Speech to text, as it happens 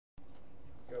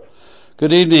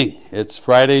Good evening. It's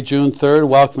Friday, June 3rd.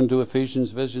 Welcome to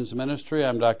Ephesians Visions Ministry.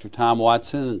 I'm Dr. Tom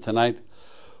Watson, and tonight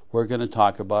we're going to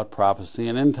talk about prophecy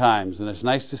and end times. And it's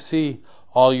nice to see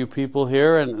all you people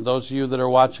here, and those of you that are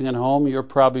watching at home, you're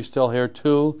probably still here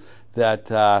too,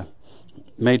 that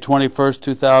May 21st,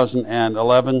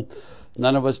 2011,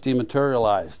 none of us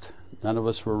dematerialized. None of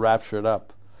us were raptured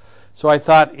up. So I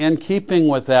thought, in keeping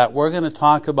with that, we're going to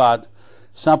talk about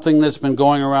something that's been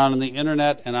going around on the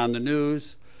internet and on the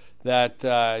news that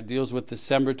deals with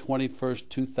December 21st,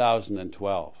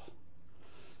 2012.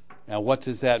 Now, what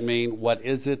does that mean? What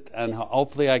is it? And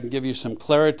hopefully I can give you some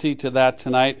clarity to that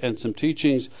tonight and some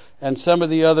teachings and some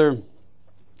of the other,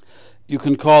 you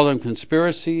can call them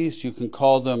conspiracies, you can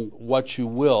call them what you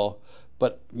will,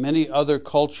 but many other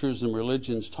cultures and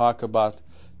religions talk about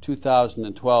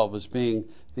 2012 as being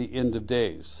the end of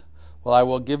days. Well, I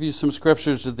will give you some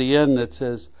scriptures at the end that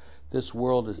says, this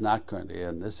world is not going to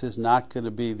end. This is not going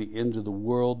to be the end of the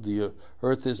world. The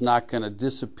earth is not going to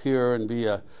disappear and be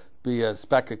a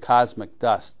speck of cosmic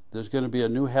dust. There's going to be a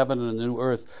new heaven and a new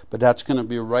earth, but that's going to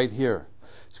be right here.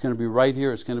 It's going to be right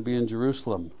here. It's going to be in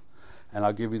Jerusalem. And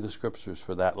I'll give you the scriptures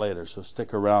for that later, so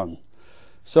stick around.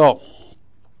 So,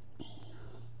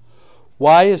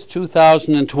 why is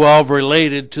 2012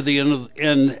 related to the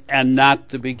end and not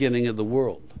the beginning of the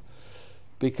world?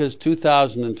 Because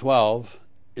 2012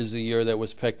 is the year that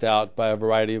was picked out by a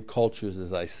variety of cultures,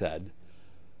 as I said.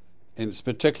 And it's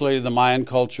particularly the Mayan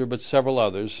culture, but several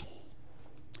others.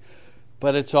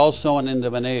 But it's also an end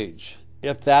of an age.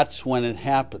 If that's when it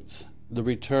happens, the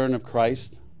return of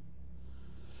Christ,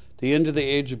 the end of the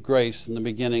age of grace and the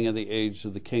beginning of the age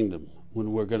of the kingdom,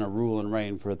 when we're going to rule and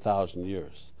reign for 1,000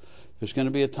 years. There's going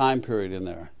to be a time period in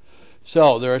there.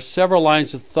 So there are several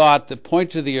lines of thought that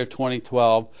point to the year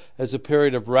 2012 as a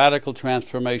period of radical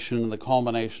transformation and the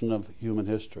culmination of human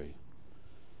history.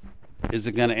 Is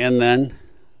it going to end then?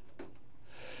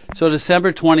 So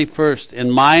December 21st, in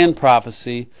Mayan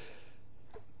prophecy,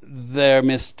 they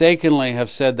mistakenly have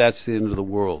said that's the end of the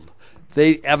world.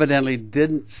 They evidently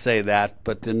didn't say that,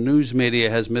 but the news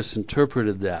media has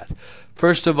misinterpreted that.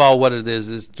 First of all, what it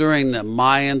is during the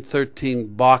Mayan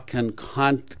 13 Bacan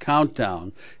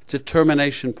countdown, it's a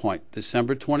termination point,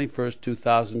 December 21st,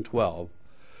 2012,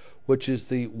 which is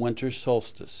the winter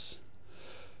solstice.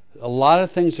 A lot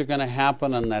of things are going to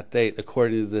happen on that date,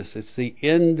 according to this. It's the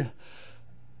end.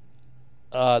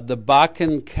 The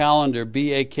Bacan calendar,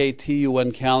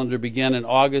 B-A-K-T-U-N calendar, began in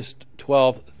August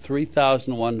 12,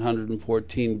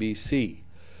 3114 BC.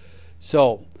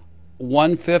 So,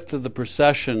 1/5 of the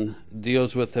procession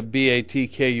deals with the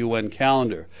B-A-T-K-U-N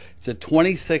calendar. It's a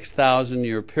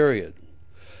 26,000-year period.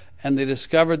 And they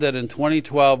discovered that in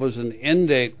 2012 was an end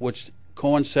date which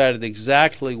coincided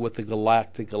exactly with the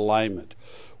galactic alignment,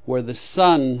 where the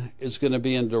sun is going to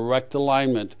be in direct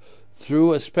alignment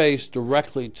through a space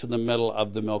directly to the middle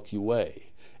of the Milky Way.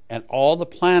 And all the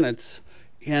planets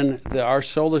in our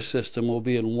solar system will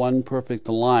be in one perfect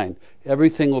line.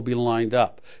 Everything will be lined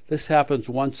up. This happens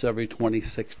once every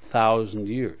 26,000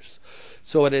 years.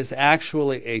 So it is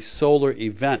actually a solar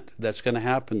event that's going to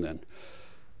happen then.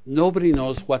 Nobody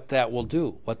knows what that will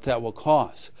do, what that will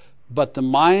cause. But the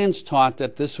Mayans taught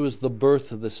that this was the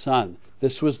birth of the sun.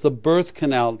 This was the birth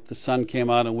canal that the sun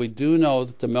came out, and we do know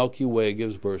that the Milky Way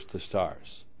gives birth to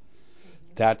stars.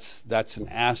 That's an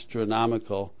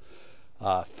astronomical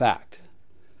fact.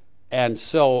 And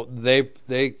so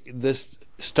this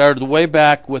started way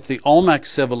back with the Olmec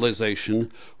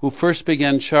civilization, who first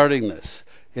began charting this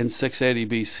in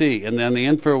 680 BC. And then the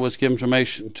info was given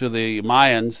to the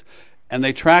Mayans, and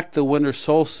they tracked the winter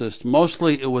solstice.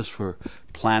 Mostly it was for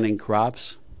planting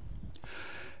crops.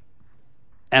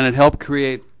 And it helped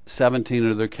create 17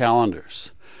 of their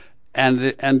calendars.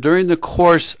 And during the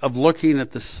course of looking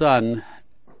at the sun,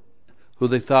 who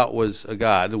they thought was a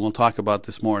god, and we'll talk about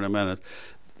this more in a minute,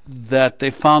 that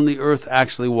they found the earth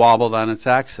actually wobbled on its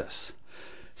axis.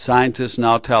 Scientists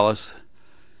now tell us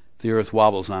the earth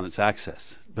wobbles on its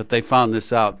axis. But they found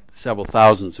this out several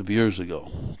thousands of years ago.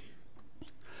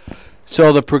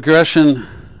 So the progression,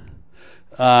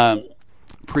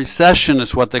 precession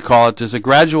is what they call it. There's a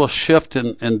gradual shift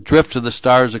and drift of the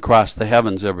stars across the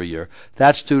heavens every year.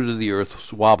 That's due to the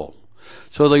earth's wobble.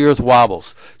 So the earth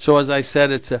wobbles. So as I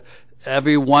said,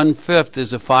 every 1/5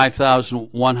 is a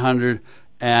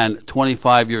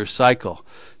 5,125-year cycle.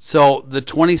 So the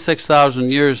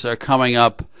 26,000 years are coming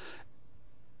up,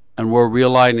 and we're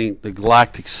realigning the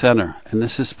galactic center. And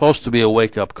this is supposed to be a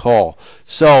wake-up call.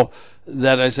 So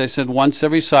that, as I said, once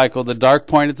every cycle, the dark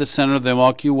point at the center of the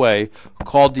Milky Way,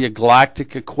 called the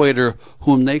galactic equator,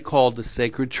 whom they called the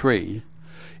sacred tree,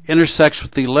 intersects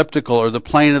with the elliptical, or the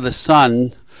plane of the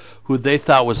sun, who they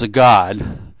thought was a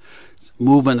god,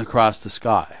 moving across the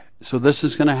sky. So this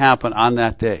is going to happen on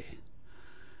that day.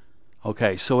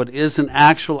 Okay, so it is an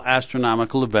actual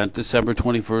astronomical event, December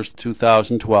 21st,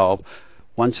 2012,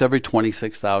 once every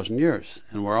 26,000 years.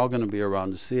 And we're all going to be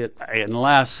around to see it,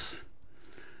 unless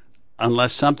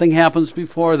something happens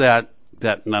before that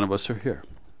none of us are here.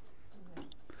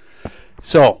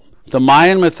 So, the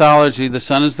Mayan mythology, the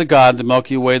sun is the god, the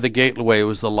Milky Way, the gateway,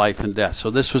 was the life and death. So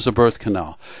this was a birth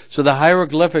canal. So the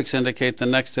hieroglyphics indicate the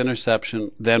next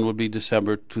interception then would be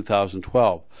December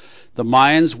 2012. The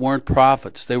Mayans weren't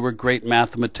prophets. They were great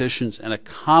mathematicians and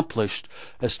accomplished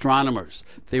astronomers.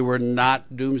 They were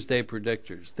not doomsday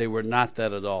predictors. They were not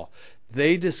that at all.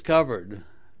 They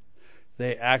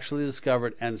actually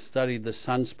discovered and studied the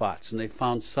sunspots, and they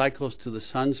found cycles to the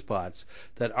sunspots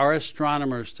that our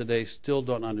astronomers today still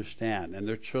don't understand, and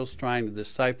they're still trying to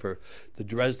decipher the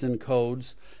Dresden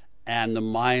codes and the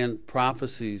Mayan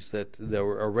prophecies that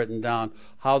are written down,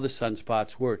 how the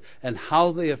sunspots work and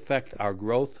how they affect our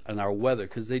growth and our weather,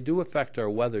 because they do affect our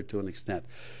weather to an extent.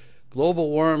 Global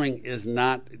warming is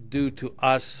not due to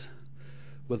us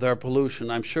with our pollution.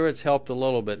 I'm sure it's helped a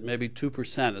little bit, maybe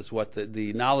 2% is what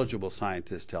the knowledgeable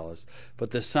scientists tell us.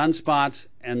 But the sunspots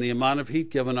and the amount of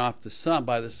heat given off the sun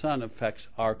by the sun affects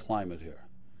our climate here,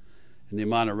 and the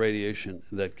amount of radiation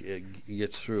that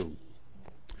gets through.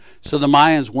 So the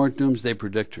Mayans weren't doomsday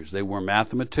predictors. They were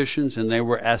mathematicians and they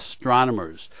were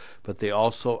astronomers, but they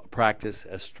also practiced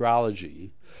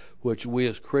astrology, which we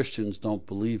as Christians don't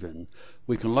believe in.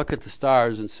 We can look at the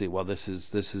stars and see, well, this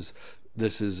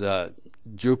is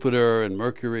Jupiter and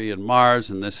Mercury and Mars,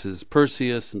 and this is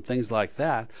Perseus and things like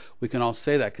that. We can all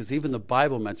say that because even the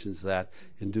Bible mentions that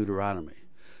in Deuteronomy.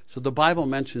 So the Bible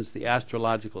mentions the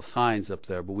astrological signs up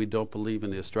there, but we don't believe in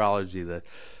the astrology that,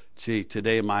 gee,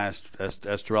 today my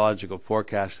astrological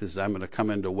forecast is I'm going to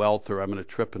come into wealth or I'm going to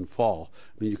trip and fall.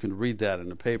 I mean, you can read that in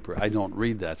the paper. I don't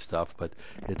read that stuff, but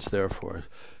it's there for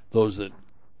those that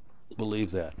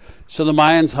believe that. So the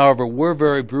Mayans, however, were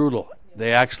very brutal.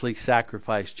 They actually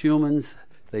sacrificed humans.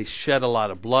 They shed a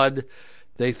lot of blood.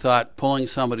 They thought pulling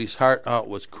somebody's heart out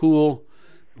was cool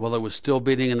while it was still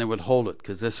beating, and they would hold it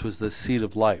because this was the seed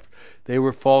of life. They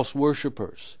were false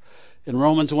worshipers. In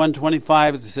Romans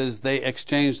 1:25 it says they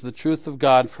exchanged the truth of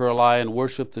God for a lie and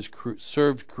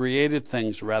served created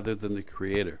things rather than the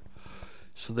Creator.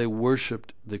 So they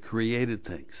worshipped the created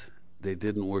things. They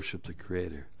didn't worship the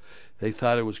Creator. They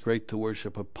thought it was great to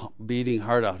worship a beating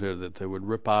heart out here that they would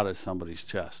rip out of somebody's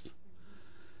chest.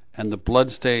 And the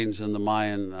bloodstains in the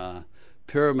Mayan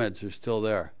pyramids are still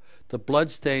there. The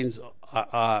bloodstains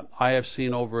I have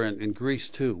seen over in Greece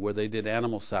too, where they did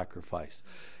animal sacrifice.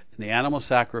 And the animal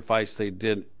sacrifice they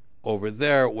did over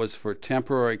there was for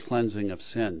temporary cleansing of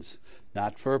sins.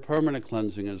 Not for a permanent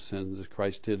cleansing of sins as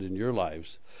Christ did in your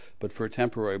lives, but for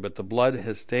temporary. But the blood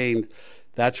has stained.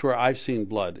 That's where I've seen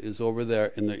blood, is over there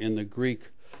in the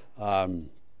Greek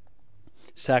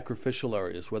sacrificial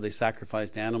areas where they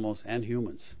sacrificed animals and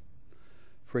humans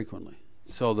frequently.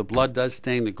 So the blood does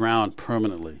stain the ground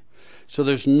permanently. So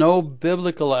there's no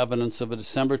biblical evidence of a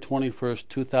December 21st,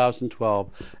 2012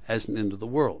 as an end of the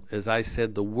world. As I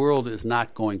said, the world is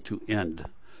not going to end.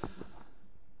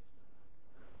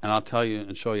 And I'll tell you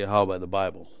and show you how by the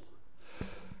Bible.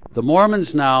 The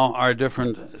Mormons now are a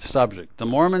different subject. The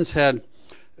Mormons had,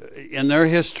 in their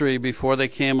history before they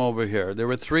came over here, there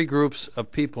were three groups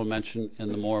of people mentioned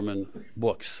in the Mormon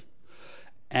books.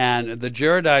 And the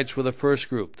Jaredites were the first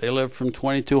group. They lived from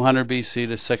 2200 BC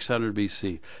to 600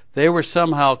 BC. They were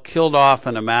somehow killed off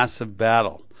in a massive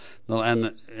battle.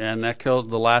 And that killed,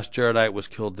 the last Jaredite was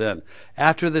killed then.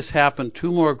 After this happened,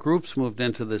 two more groups moved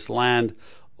into this land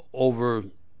over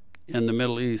in the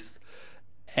Middle East,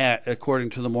 according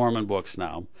to the Mormon books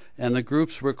now. And the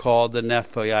groups were called the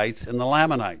Nephites and the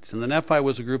Lamanites. And the Nephi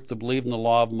was a group that believed in the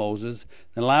law of Moses.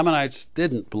 The Lamanites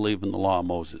didn't believe in the law of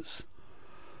Moses.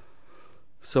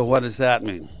 So what does that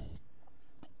mean?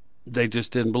 They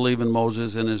just didn't believe in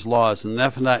Moses and his laws. And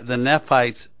the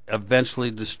Nephites eventually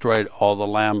destroyed all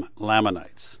the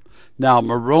Lamanites. Now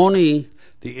Moroni,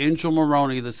 the angel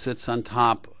Moroni that sits on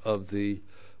top of the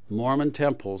Mormon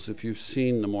temples, if you've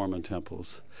seen the Mormon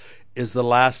temples, is the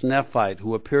last Nephite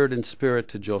who appeared in spirit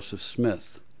to Joseph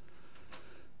Smith.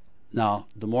 Now,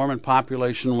 the Mormon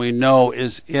population we know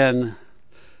is in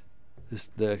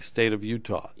the state of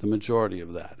Utah, the majority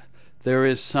of that. There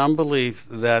is some belief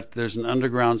that there's an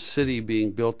underground city being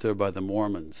built there by the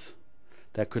Mormons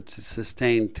that could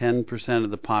sustain 10% of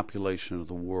the population of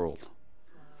the world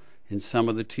in some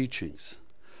of the teachings.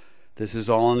 This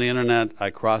is all on the internet. I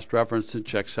cross-referenced and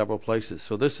checked several places.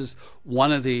 So this is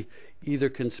one of the either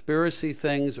conspiracy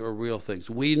things or real things.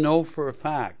 We know for a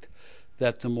fact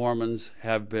that the Mormons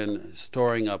have been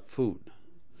storing up food.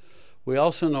 We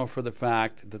also know for the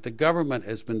fact that the government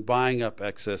has been buying up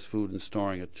excess food and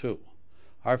storing it too.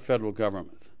 Our federal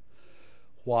government.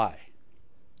 Why?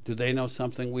 Do they know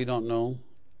something we don't know?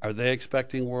 Are they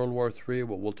expecting World War III?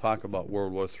 Well, we'll talk about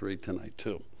World War III tonight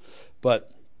too.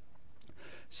 But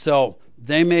so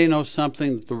they may know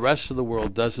something that the rest of the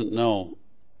world doesn't know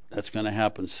that's going to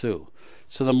happen soon.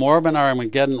 So the Mormon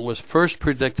Armageddon was first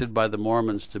predicted by the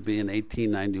Mormons to be in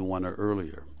 1891 or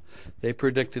earlier. They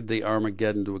predicted the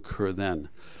Armageddon to occur then.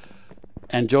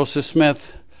 And Joseph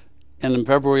Smith, in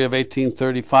February of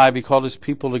 1835, he called his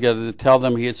people together to tell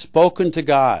them he had spoken to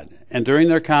God. And during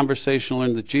their conversation,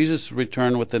 learned that Jesus would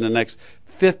return within the next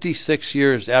 56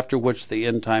 years, after which the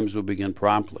end times would begin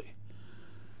promptly.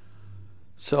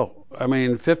 So,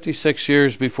 56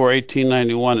 years before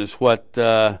 1891 is what,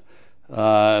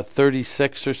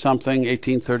 36 or something,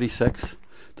 1836?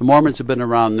 The Mormons have been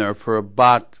around there for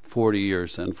about 40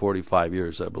 years and 45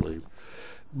 years, I believe.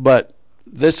 But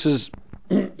this is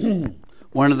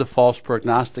one of the false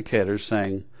prognosticators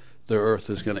saying the earth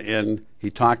is going to end.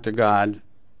 He talked to God.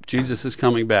 Jesus is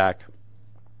coming back.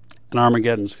 And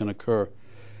Armageddon is going to occur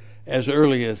as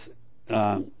early as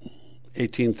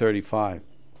 1835.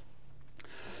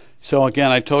 So again,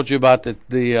 I told you about the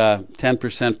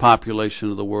 10%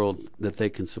 population of the world that they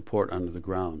can support under the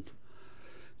ground.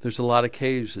 There's a lot of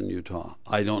caves in Utah.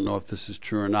 I don't know if this is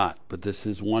true or not, but this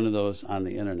is one of those on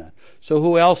the internet. So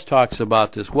who else talks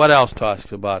about this? What else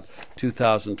talks about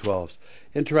 2012?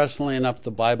 Interestingly enough,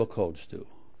 the Bible codes do.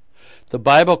 The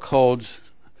Bible codes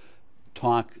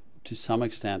talk to some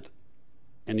extent,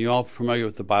 and you're all familiar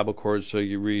with the Bible codes, so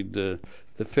you read the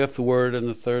fifth word and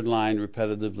the third line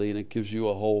repetitively, and it gives you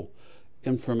a whole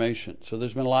information. So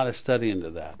there's been a lot of study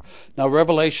into that. Now,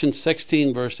 Revelation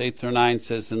 16, verse 8 through 9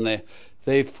 says, "And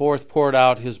they forth poured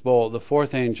out his bowl, the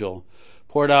fourth angel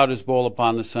poured out his bowl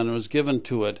upon the sun, and was given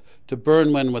to it to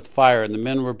burn men with fire, and the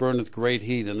men were burned with great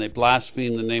heat, and they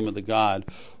blasphemed the name of the God,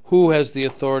 who has the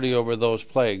authority over those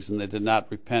plagues, and they did not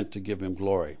repent to give him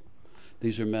glory."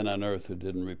 These are men on earth who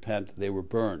didn't repent. They were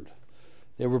burned.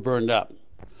 They were burned up.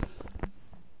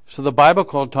 So the Bible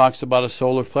code talks about a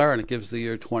solar flare, and it gives the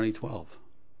year 2012.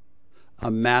 A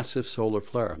massive solar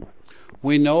flare.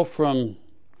 We know from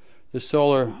the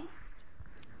solar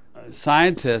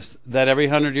scientists that every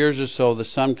 100 years or so the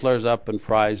sun flares up and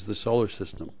fries the solar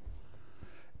system.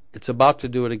 It's about to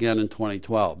do it again in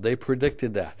 2012. They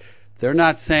predicted that. They're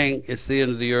not saying it's the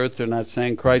end of the earth. They're not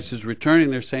saying Christ is returning.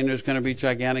 They're saying there's going to be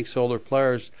gigantic solar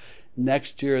flares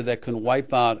next year that can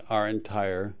wipe out our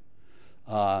entire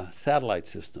satellite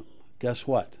system. Guess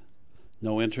what?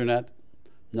 No internet,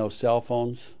 no cell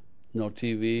phones, no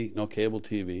TV, no cable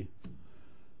TV.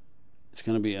 It's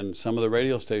going to be, and some of the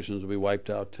radio stations will be wiped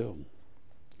out too.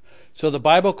 So the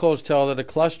Bible codes tell that a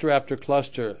cluster after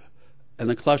cluster, and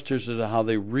the clusters are how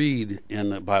they read in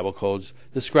the Bible codes,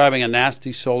 describing a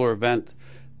nasty solar event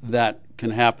that can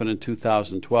happen in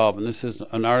 2012. And this is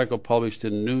an article published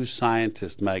in New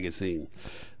Scientist magazine,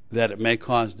 that it may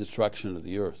cause destruction of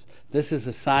the earth. This is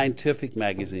a scientific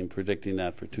magazine predicting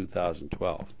that for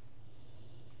 2012.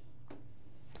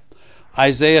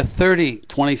 Isaiah 30,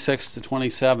 26 to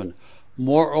 27.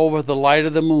 "Moreover, the light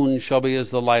of the moon shall be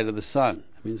as the light of the sun."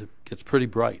 That means it gets pretty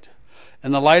bright.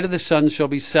 "And the light of the sun shall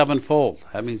be sevenfold."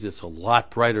 That means it's a lot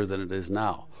brighter than it is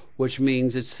now, which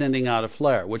means it's sending out a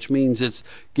flare, which means it's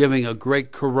giving a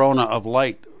great corona of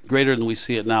light, greater than we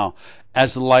see it now,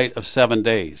 as the light of 7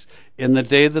 days. "In the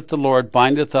day that the Lord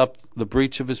bindeth up the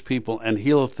breach of his people, and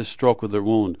healeth the stroke of their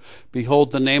wound.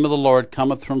 Behold, the name of the Lord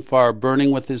cometh from far,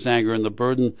 burning with his anger, and the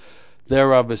burden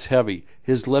thereof is heavy.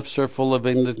 His lips are full of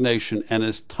indignation, and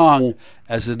his tongue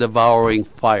as a devouring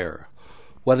fire."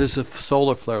 What does a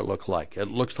solar flare look like? It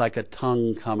looks like a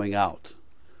tongue coming out.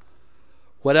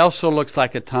 What also looks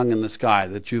like a tongue in the sky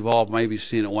that you've all maybe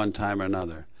seen at one time or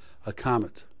another? A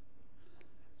comet.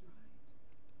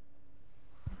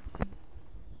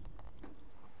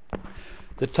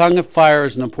 The tongue of fire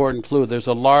is an important clue. There's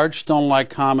a large stone-like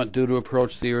comet due to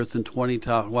approach the Earth in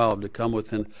 2012 to come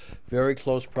within very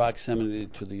close proximity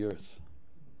to the Earth.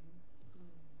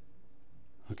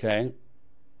 Okay?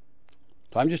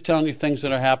 So I'm just telling you things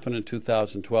that are happening in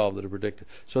 2012 that are predicted.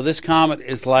 So this comet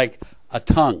is like a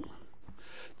tongue.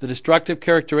 The destructive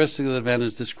characteristic of the event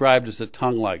is described as a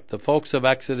tongue-like. The folks of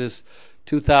Exodus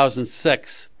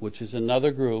 2006, which is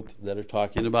another group that are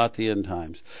talking about the end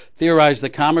times, theorized the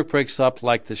comet breaks up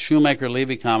like the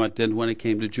Shoemaker-Levy comet did when it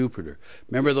came to Jupiter.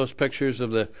 Remember those pictures of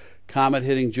the comet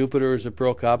hitting Jupiter as it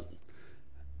broke up?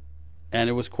 And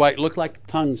it was looked like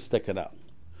tongues sticking out.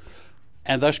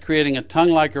 and thus creating a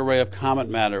tongue-like array of comet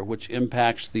matter which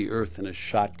impacts the Earth in a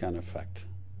shotgun effect.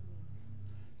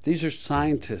 These are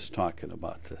scientists talking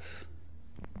about this.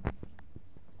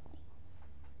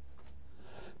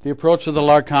 The approach of the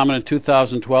Lark Comet in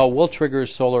 2012 will trigger a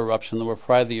solar eruption that will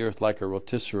fry the Earth like a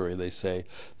rotisserie, they say.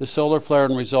 The solar flare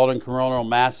and resulting coronal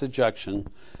mass ejection,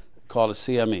 called a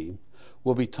CME,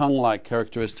 will be tongue-like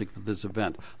characteristic of this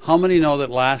event. How many know that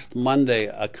last Monday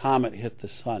a comet hit the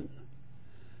sun?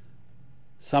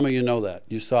 Some of you know that.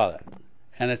 You saw that.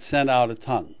 And it sent out a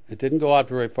tongue. It didn't go out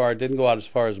very far. It didn't go out as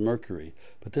far as Mercury.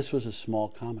 But this was a small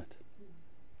comet.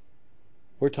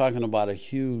 We're talking about a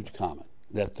huge comet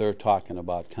that they're talking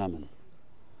about coming.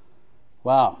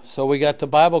 Wow. So we got the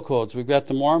Bible codes. We've got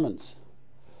the Mormons.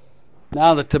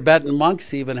 Now the Tibetan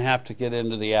monks even have to get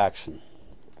into the action.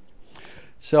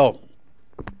 So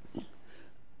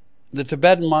the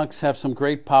Tibetan monks have some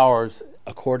great powers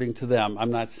according to them.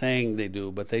 I'm not saying they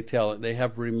do, but they tell it. They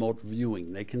have remote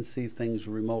viewing. They can see things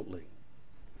remotely.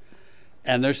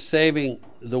 And they're saving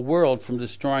the world from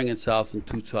destroying itself in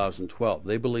 2012.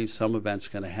 They believe some event's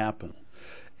going to happen.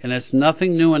 And it's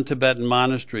nothing new in Tibetan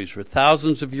monasteries. For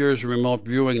thousands of years, remote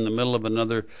viewing in the middle of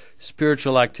another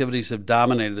spiritual activities have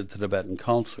dominated the Tibetan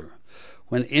culture.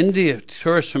 When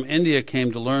tourists from India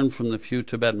came to learn from the few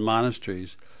Tibetan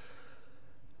monasteries,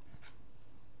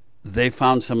 they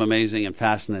found some amazing and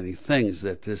fascinating things,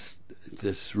 that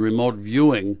this remote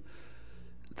viewing,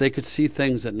 they could see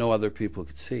things that no other people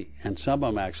could see, and some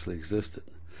of them actually existed.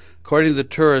 According to the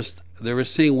tourists, they were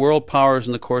seeing world powers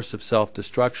in the course of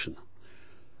self-destruction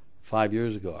 5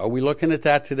 years ago. Are we looking at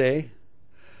that today?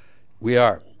 We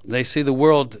are. They see the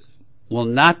world will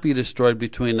not be destroyed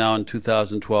between now and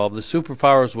 2012. The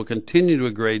superpowers will continue to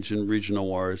engage in regional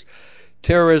wars.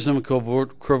 Terrorism and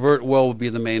covert war will be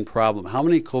the main problem. How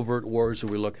many covert wars are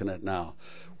we looking at now?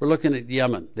 We're looking at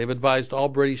Yemen. They've advised all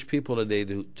British people today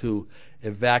to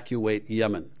evacuate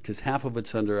Yemen because half of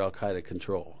it's under al-Qaeda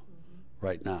control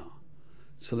right now.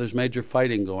 So there's major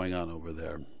fighting going on over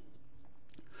there.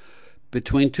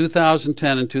 Between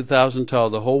 2010 and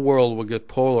 2012, the whole world will get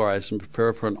polarized and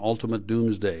prepare for an ultimate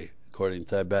doomsday, according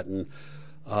to Tibetan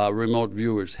remote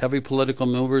viewers. Heavy political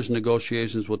maneuvers and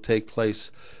negotiations will take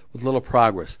place with little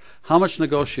progress. How much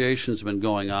negotiations have been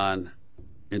going on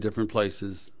in different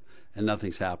places and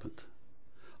nothing's happened?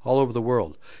 All over the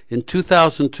world. In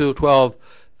 2012,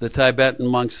 the Tibetan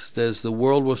monks says the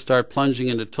world will start plunging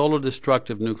into total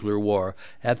destructive nuclear war.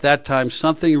 At that time,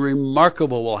 something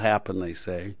remarkable will happen, they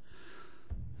say.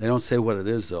 They don't say what it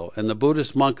is, though. And the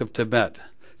Buddhist monks of Tibet,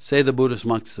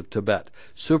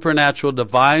 supernatural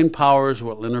divine powers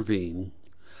will intervene,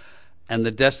 and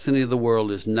the destiny of the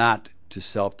world is not to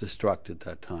self-destruct at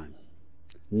that time.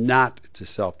 Not to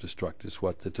self-destruct is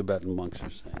what the Tibetan monks are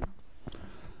saying.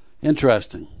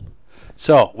 Interesting.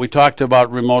 So, we talked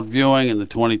about remote viewing in the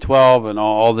 2012 and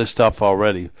all this stuff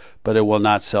already, but it will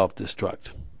not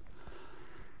self-destruct.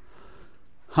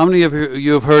 How many of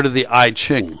you have heard of the I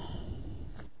Ching?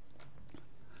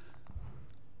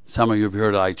 Some of you have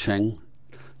heard of I Ching.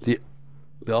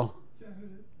 Bill?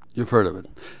 You've heard of it.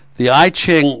 The I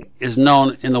Ching is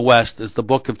known in the West as the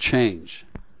Book of Change.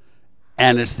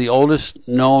 And it's the oldest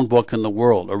known book in the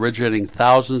world, originating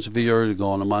thousands of years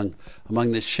ago and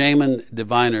among the shaman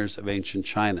diviners of ancient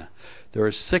China. There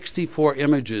are 64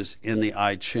 images in the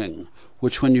I Ching,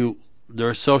 which they're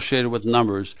associated with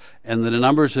numbers, and the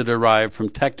numbers are derived from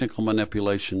technical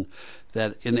manipulation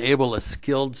that enable a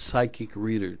skilled psychic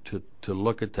reader to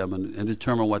look at them and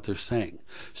determine what they're saying.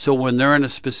 So when they're in a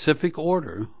specific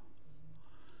order,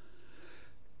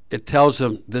 it tells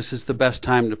them this is the best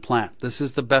time to plant. This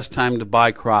is the best time to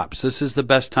buy crops. This is the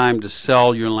best time to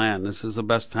sell your land. This is the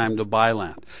best time to buy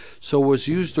land. So it was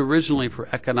used originally for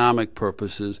economic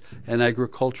purposes and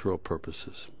agricultural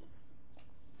purposes.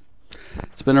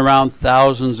 It's been around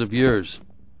thousands of years,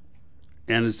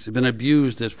 and it's been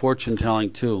abused as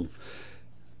fortune-telling too.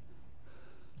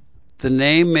 The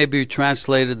name may be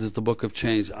translated as the Book of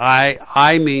Change.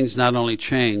 I means not only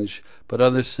change, but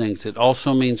other things. It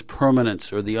also means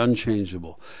permanence or the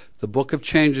unchangeable. The Book of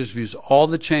Changes views all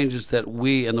the changes that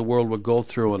we and the world will go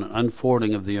through in an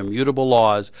unfolding of the immutable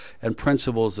laws and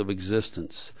principles of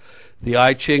existence. The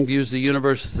I Ching views the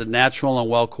universe as a natural and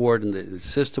well-coordinated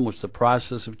system which the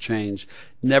process of change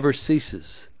never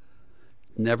ceases.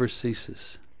 Never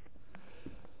ceases.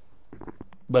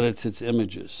 But it's its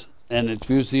images. And it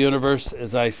views the universe,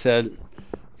 as I said,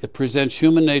 it presents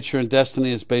human nature and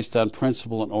destiny as based on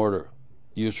principle and order,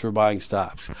 used for buying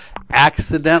stocks.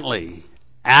 Accidentally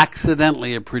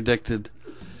it predicted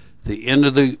the end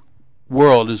of the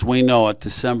world as we know it,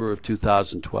 December of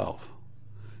 2012.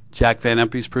 Jack Van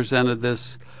Impe's presented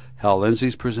this, Hal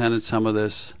Lindsey's presented some of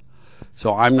this.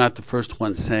 So I'm not the first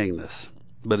one saying this,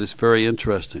 but it's very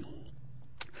interesting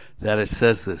that it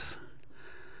says this.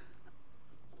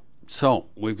 So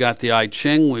we've got the I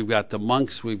Ching, we've got the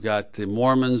monks, we've got the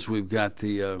Mormons, we've got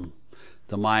the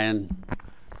Mayans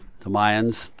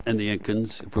and the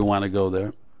Incans, if we want to go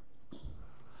there.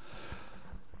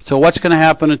 So what's going to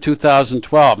happen in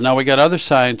 2012? Now we got other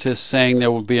scientists saying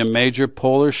there will be a major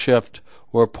polar shift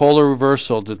or a polar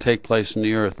reversal to take place in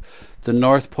the Earth. The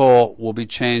North Pole will be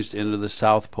changed into the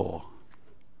South Pole.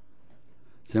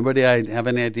 Does anybody have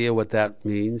any idea what that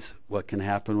means? What can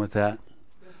happen with that?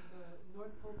 The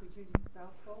North Pole will change to the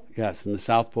South Pole? Yes, and the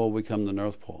South Pole will become the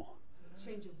North Pole.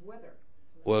 Change of weather.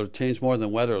 Well, it'll change more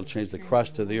than weather. It'll change the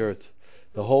crust of the Earth.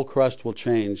 The whole crust will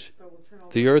change.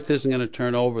 The Earth isn't going to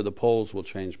turn over. The poles will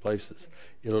change places.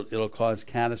 It'll cause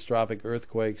catastrophic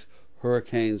earthquakes,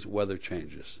 hurricanes, weather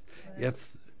changes.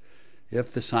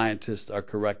 If the scientists are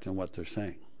correct in what they're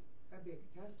saying. That'd be a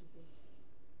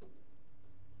catastrophe.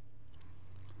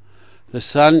 The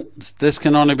sun, this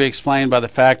can only be explained by the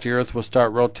fact the Earth will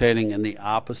start rotating in the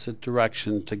opposite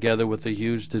direction together with a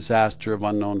huge disaster of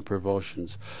unknown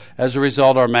proportions. As a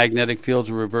result, our magnetic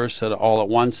fields will reverse all at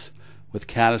once with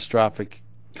catastrophic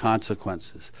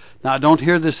consequences. Now, don't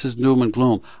hear this as doom and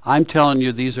gloom. I'm telling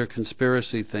you these are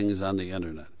conspiracy things on the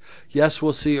internet. Yes,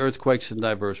 we'll see earthquakes in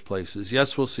diverse places.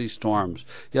 Yes, we'll see storms.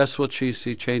 Yes, we'll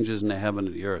see changes in the heaven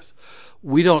and the earth.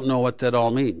 We don't know what that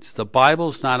all means. The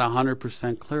Bible's not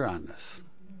 100% clear on this.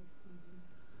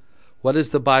 What does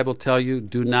the Bible tell you?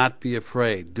 Do not be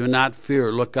afraid. Do not fear.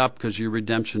 Look up, because your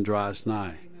redemption draws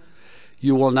nigh.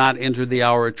 You will not enter the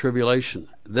hour of tribulation.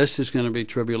 This is going to be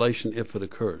tribulation if it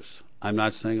occurs. I'm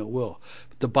not saying it will.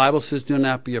 But the Bible says do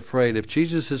not be afraid. If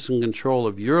Jesus is in control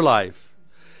of your life,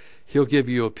 He'll give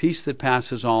you a peace that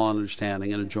passes all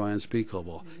understanding and a joy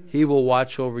unspeakable. He will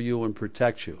watch over you and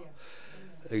protect you.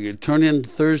 You turn in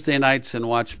Thursday nights and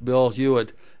watch Bill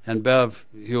Hewitt and Bev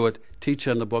Hewitt teach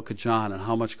on the book of John and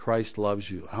how much Christ loves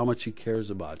you, how much He cares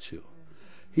about you.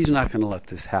 He's not going to let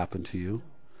this happen to you.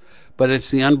 But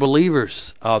it's the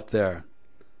unbelievers out there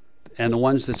and the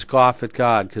ones that scoff at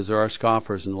God, because there are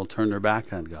scoffers and will turn their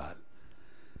back on God.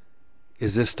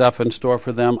 Is this stuff in store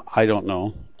for them? I don't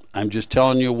know. I'm just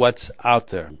telling you what's out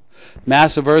there.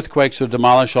 Massive earthquakes will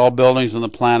demolish all buildings on the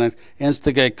planet,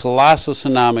 instigate colossal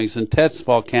tsunamis, intense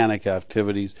volcanic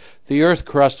activities. The earth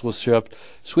crust will shift,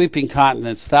 sweeping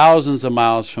continents thousands of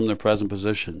miles from their present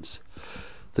positions.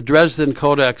 The Dresden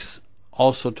Codex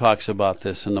also talks about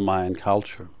this in the Mayan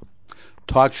culture.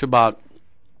 Talks about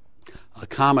a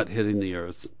comet hitting the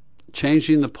earth,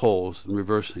 changing the poles and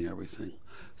reversing everything.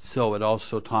 So it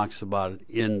also talks about it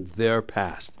in their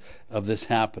past of this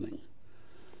happening.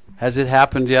 Has it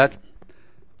happened yet?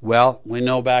 Well, we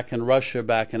know back in Russia,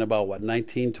 back in about,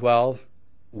 1912,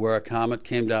 where a comet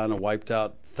came down and wiped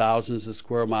out thousands of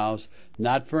square miles.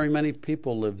 Not very many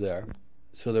people lived there,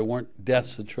 so there weren't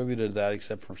deaths attributed to that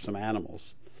except for some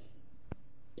animals.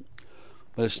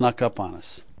 But it snuck up on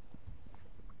us.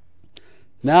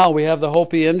 Now we have the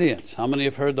Hopi Indians. How many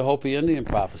have heard the Hopi Indian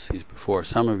prophecies before?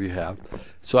 Some of you have.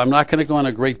 So I'm not going to go in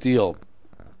a great deal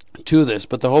to this,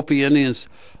 but the Hopi Indians,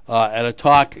 at a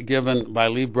talk given by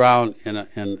Lee Brown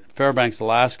in Fairbanks,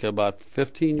 Alaska, about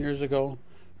 15 years ago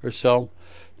or so,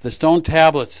 the stone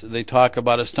tablets, they talk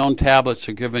about stone tablets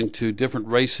are given to different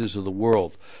races of the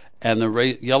world, and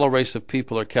the yellow race of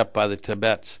people are kept by the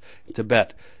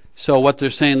Tibet. So what they're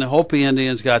saying, the Hopi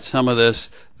Indians got some of this.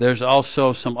 There's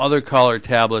also some other colored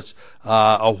tablets.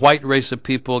 A white race of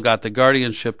people got the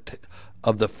guardianship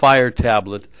of the fire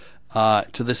tablet.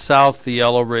 To the south, the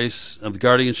yellow race of the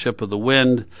guardianship of the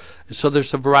wind. So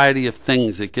there's a variety of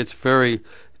things. It gets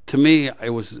to me,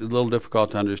 it was a little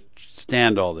difficult to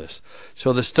understand all this.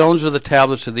 So the stones of the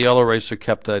tablets of the yellow race are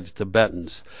kept by the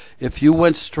Tibetans. If you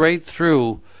went straight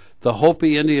through the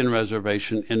Hopi Indian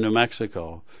Reservation in New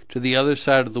Mexico to the other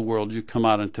side of the world, you come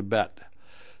out in Tibet.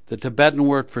 The Tibetan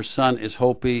word for sun is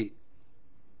Hopi,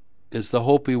 is the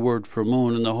Hopi word for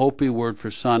moon, and the Hopi word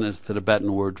for sun is the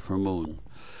Tibetan word for moon.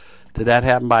 Did that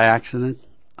happen by accident?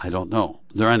 I don't know.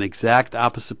 They're in exact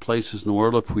opposite places in the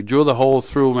world. If we drew the hole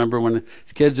through, remember when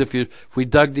kids, if we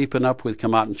dug deep enough, we'd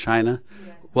come out in China.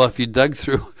 Yeah. Well, if you dug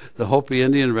through the Hopi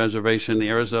Indian Reservation in the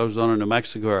Arizona, New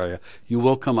Mexico area, you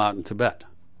will come out in Tibet.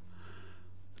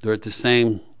 They're at the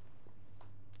same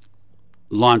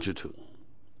longitude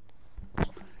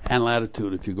and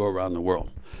latitude if you go around the world.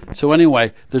 So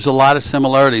anyway, there's a lot of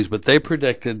similarities, but they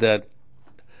predicted that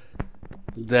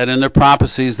in their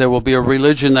prophecies there will be a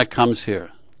religion that comes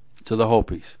here to the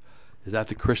Hopis. Is that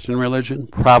the Christian religion?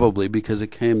 Probably, because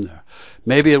it came there.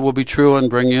 Maybe it will be true and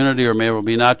bring unity, or maybe it will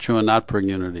be not true and not bring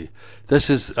unity. This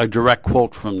is a direct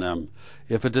quote from them.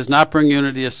 If it does not bring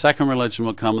unity, a second religion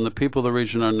will come, and the people of the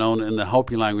region are known in the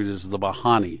Hopi languages as the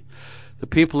Bahani. The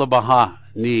people of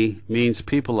Bahani means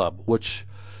people of, which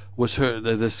was heard.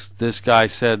 This guy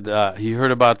said he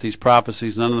heard about these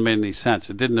prophecies. None of them made any sense.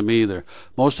 It didn't to me either.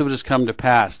 Most of it has come to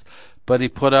pass. But he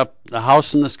put up, the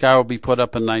house in the sky will be put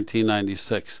up in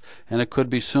 1996, and it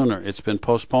could be sooner. It's been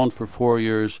postponed for 4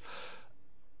 years,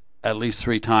 at least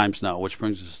 3 times now, which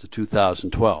brings us to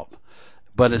 2012.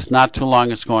 But it's not too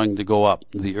long it's going to go up.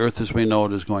 The earth as we know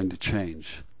it is going to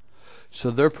change. So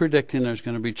they're predicting there's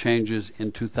going to be changes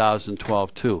in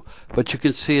 2012 too. But you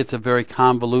can see it's a very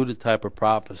convoluted type of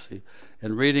prophecy.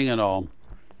 And reading it all,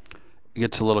 it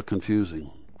gets a little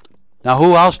confusing. Now,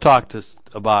 who else talked to us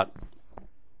about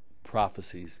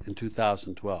prophecies in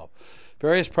 2012?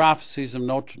 Various prophecies of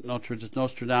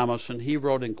Nostradamus, and he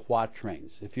wrote in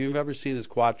quatrains. If you've ever seen his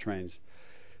quatrains,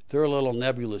 they're a little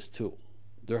nebulous too.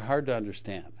 They're hard to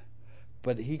understand.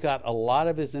 But he got a lot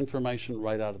of his information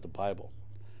right out of the Bible.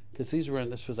 Because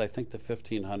this was, I think, the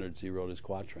 1500s he wrote his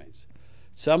quatrains.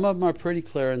 Some of them are pretty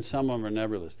clear and some of them are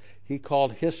nebulous. He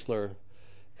called Hitler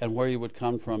and where he would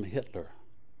come from Hitler.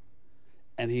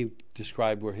 And he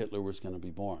described where Hitler was going to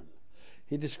be born.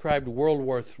 He described World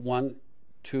War I,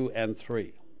 II, and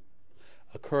III,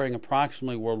 occurring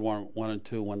approximately World War I and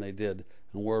II when they did,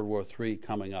 and World War III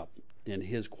coming up in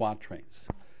his quatrains.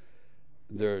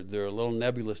 They're a little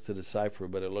nebulous to decipher,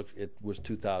 but it was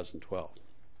 2012.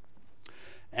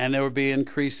 And there would be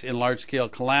increase in large-scale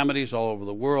calamities all over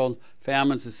the world,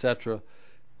 famines, etc.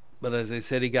 But as I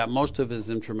said, he got most of his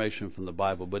information from the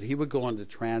Bible, but he would go into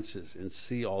trances and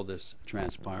see all this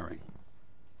transpiring.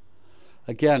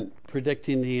 Again,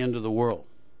 predicting the end of the world.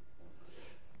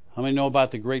 How many know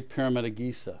about the Great Pyramid of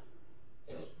Giza?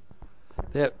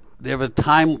 They have a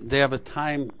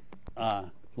time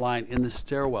line in the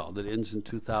stairwell that ends in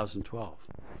 2012.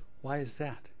 Why is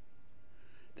that?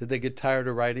 Did they get tired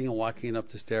of writing and walking up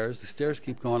the stairs? The stairs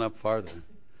keep going up farther.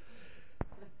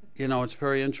 You know, it's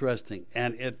very interesting.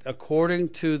 And according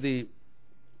to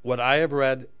what I have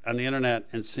read on the internet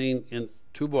and seen in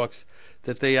 2 books,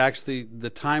 that the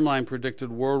timeline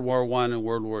predicted World War I and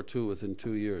World War II within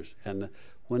 2 years. And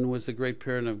when was the Great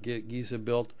Pyramid of Giza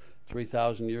built?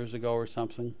 3,000 years ago or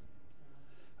something?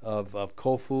 Of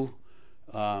Khufu.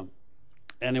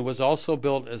 And it was also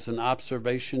built as an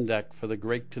observation deck for the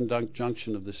Great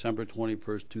Conjunction of December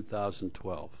 21st,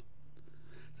 2012.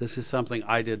 This is something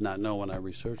I did not know when I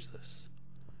researched this.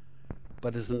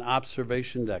 But as an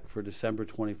observation deck for December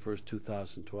 21st,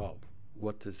 2012.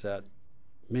 What does that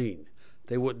mean?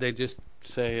 They just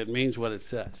say it means what it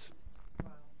says.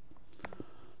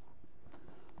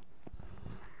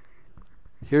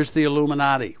 Here's the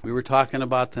Illuminati. We were talking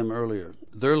about them earlier.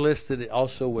 They're listed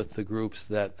also with the groups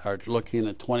that are looking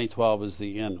at 2012 as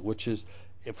the end, which is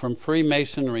from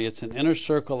Freemasonry. It's an inner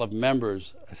circle of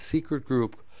members, a secret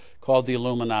group called the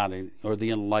Illuminati, or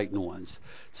the Enlightened Ones.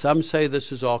 Some say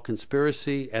this is all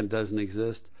conspiracy and doesn't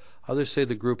exist. Others say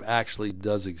the group actually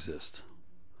does exist.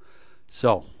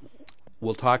 So,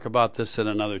 we'll talk about this in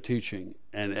another teaching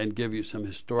and give you some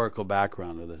historical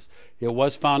background of this. It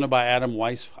was founded by Adam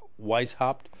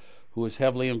Weishaupt, who was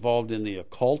heavily involved in the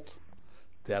occult.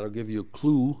 That'll give you a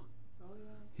clue,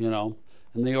 you know.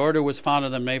 And the order was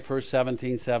founded on May 1st,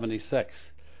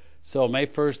 1776. So May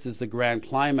 1st is the grand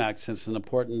climax, and it's an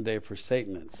important day for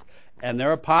Satanists. And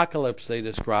their apocalypse they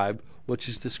describe, which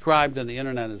is described on the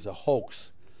internet as a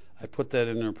hoax, I put that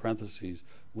in parentheses,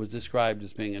 was described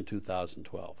as being in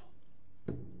 2012.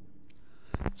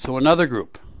 So another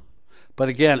group. But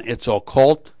again, it's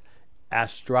occult.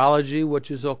 Astrology,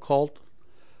 which is occult.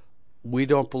 We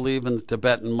don't believe in the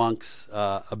Tibetan monks'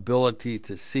 ability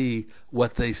to see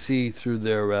what they see through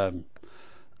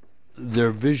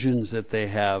their visions that they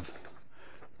have,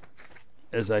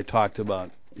 as I talked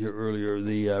about here earlier,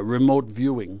 the remote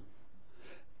viewing.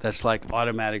 That's like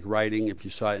automatic writing. If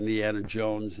you saw Indiana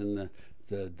Jones and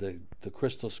the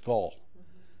crystal skull,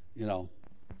 you know.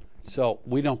 So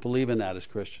we don't believe in that as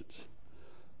Christians.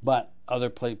 But other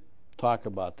people talk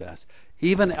about that.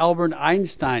 Even Albert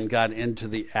Einstein got into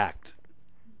the act.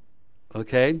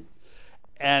 Okay?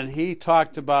 And he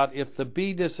talked about if the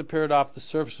bee disappeared off the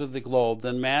surface of the globe,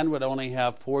 then man would only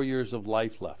have 4 years of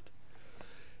life left.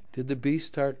 Did the bee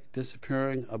start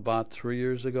disappearing about 3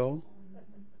 years ago?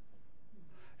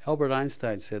 Albert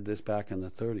Einstein said this back in the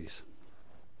 30s.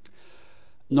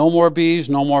 No more bees,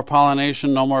 no more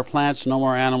pollination, no more plants, no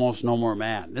more animals, no more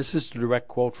man. This is a direct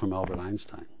quote from Albert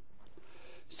Einstein.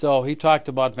 So he talked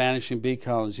about vanishing bee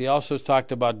colonies. He also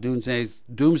talked about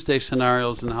doomsday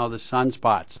scenarios and how the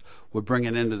sunspots would bring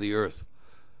it into the earth.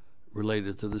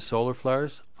 Related to the solar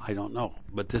flares? I don't know.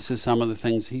 But this is some of the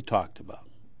things he talked about.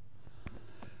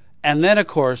 And then, of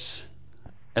course,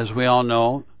 as we all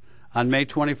know, on May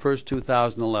 21st,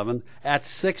 2011, at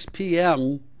 6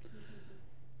 p.m.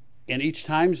 in each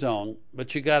time zone,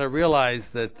 but you got to realize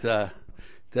that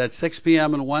that 6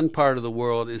 p.m. in one part of the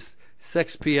world is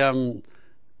 6 p.m.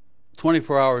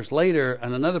 24 hours later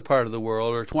in another part of the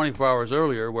world, or 24 hours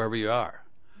earlier, wherever you are.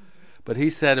 But he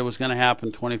said it was going to happen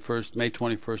May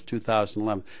 21st,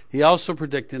 2011. He also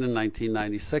predicted in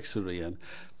 1996 it would end.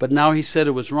 But now he said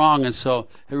it was wrong, and so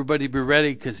everybody be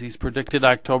ready because he's predicted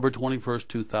October 21st,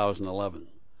 2011.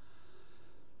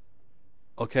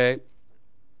 Okay?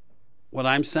 What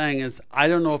I'm saying is I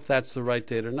don't know if that's the right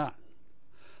date or not.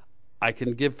 I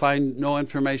can find no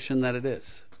information that it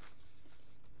is.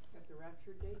 At the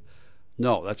rapture date?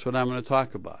 No, that's what I'm going to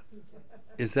talk about.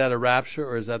 Is that a rapture,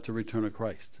 or is that the return of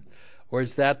Christ? Or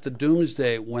is that the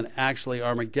doomsday when actually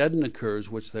Armageddon occurs,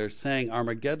 which they're saying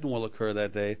Armageddon will occur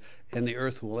that day and the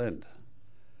earth will end?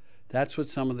 That's what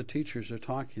some of the teachers are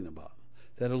talking about,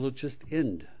 that it'll just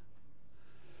end.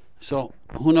 So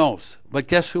who knows? But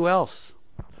guess who else?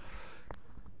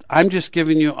 I'm just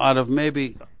giving you out of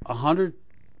maybe 100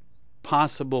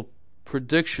 possible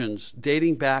predictions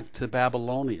dating back to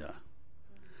Babylonia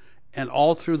and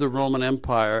all through the Roman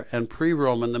Empire and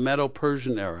pre-Roman, the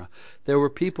Medo-Persian era. There were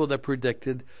people that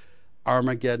predicted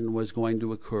Armageddon was going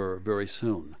to occur very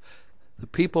soon. The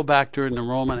people back during the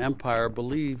Roman Empire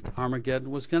believed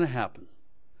Armageddon was going to happen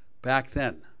back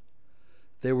then.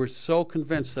 They were so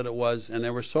convinced that it was, and they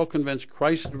were so convinced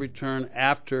Christ would return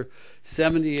after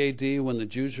 70 AD when the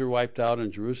Jews were wiped out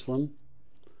in Jerusalem.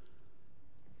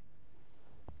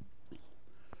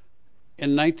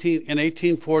 In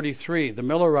 1843, the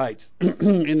Millerites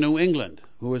in New England,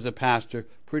 who was a pastor,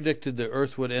 predicted the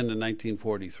earth would end in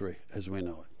 1943, as we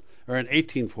know it, or in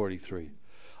 1843.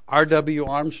 R.W.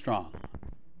 Armstrong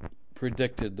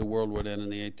predicted the world would end in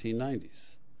the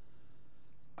 1890s.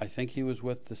 I think he was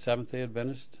with the Seventh-day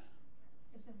Adventist.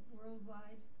 Is it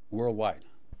worldwide? Worldwide.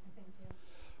 I think, yeah.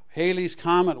 Halley's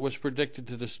Comet was predicted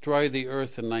to destroy the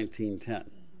earth in 1910.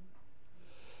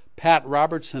 Pat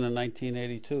Robertson in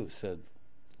 1982 said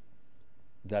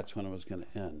that's when it was going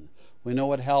to end. We know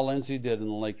what Hal Lindsey did in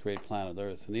the late great Planet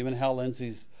Earth, and even Hal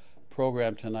Lindsey's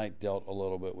program tonight dealt a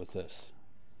little bit with this.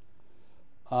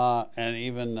 And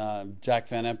even Jack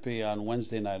Van Impe on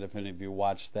Wednesday night, if any of you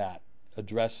watched that,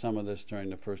 addressed some of this during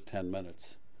the first 10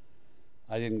 minutes.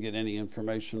 I didn't get any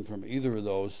information from either of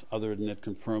those other than it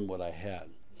confirmed what I had.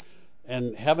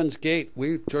 And Heaven's Gate,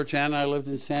 Georgiana and I lived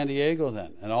in San Diego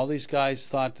then, and all these guys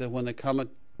thought that when the comet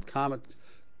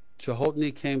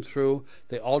Chehotny came through,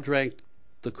 they all drank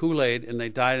the Kool-Aid and they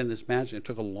died in this mansion. It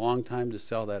took a long time to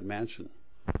sell that mansion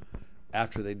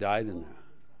after they died in there.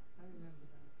 I remember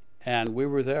that. And we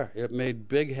were there. It made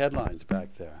big headlines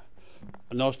back there.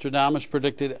 Nostradamus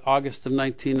predicted August of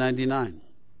 1999.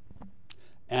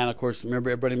 And of course,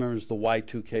 everybody remembers the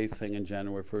Y2K thing in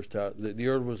January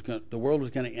 1st. The world was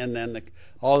going to end then.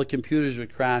 All the computers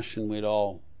would crash and we'd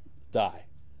all die.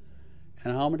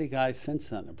 And how many guys since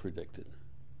then have predicted?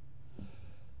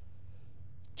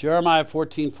 Jeremiah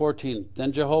 14:14.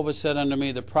 Then Jehovah said unto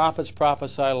me, the prophets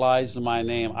prophesy lies in my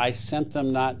name. I sent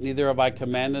them not, neither have I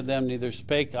commanded them, neither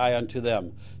spake I unto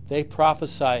them. They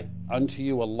prophesy unto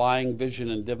you a lying vision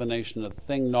and divination, a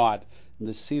thing not in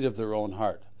the seed of their own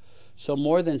heart. So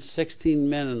more than 16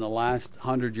 men in the last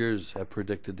 100 years have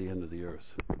predicted the end of the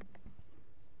earth.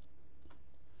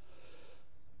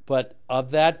 But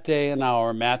of that day and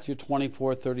hour, Matthew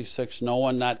 24:36, no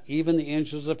one, not even the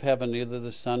angels of heaven, neither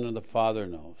the Son nor the Father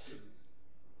knows.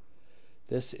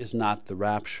 This is not the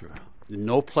rapture. In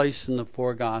no place in the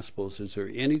four Gospels is there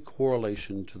any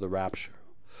correlation to the rapture.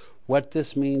 What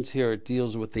this means here, it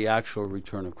deals with the actual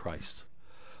return of Christ.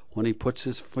 When he puts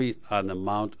his feet on the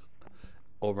mount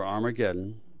over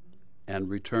Armageddon and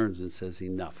returns and says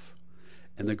enough.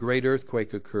 And the great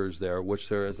earthquake occurs there, which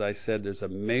there, as I said, there's a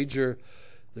major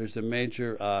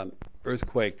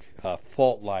earthquake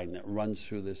fault line that runs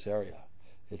through this area.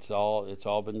 It's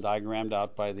all been diagrammed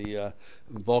out by the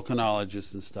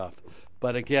volcanologists and stuff.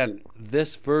 But again,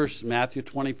 this verse, Matthew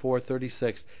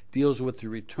 24:36, deals with the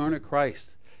return of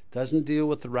Christ. Doesn't deal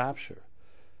with the rapture.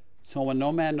 So when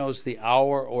no man knows the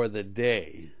hour or the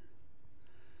day,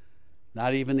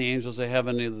 not even the angels of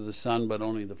heaven, neither the Son, but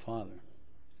only the Father,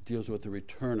 it deals with the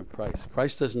return of Christ.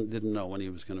 Christ didn't know when he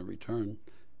was going to return.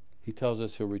 He tells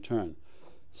us he'll return.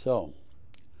 So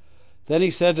Then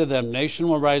he said to them, nation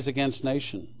will rise against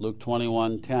nation. Luke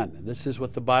 21:10. This is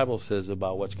what the Bible says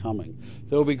about what's coming.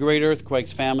 There will be great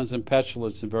earthquakes, famines, and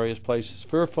pestilence in various places.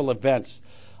 Fearful events.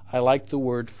 I like the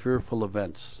word fearful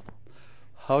events.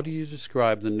 How do you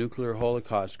describe the nuclear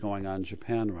holocaust going on in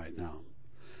Japan right now?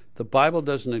 The Bible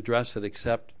doesn't address it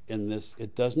except in this.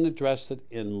 It doesn't address it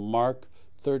in Mark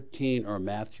 13 or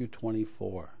Matthew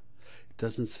 24. It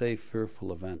doesn't say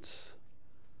fearful events.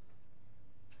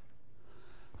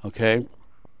 Okay?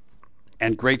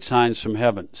 And great signs from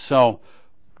heaven. So,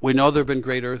 we know there have been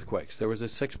great earthquakes. There was a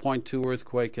 6.2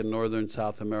 earthquake in northern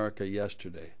South America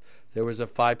yesterday. There was a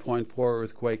 5.4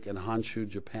 earthquake in Honshu,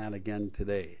 Japan again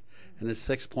today. And a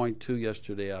 6.2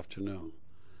 yesterday afternoon.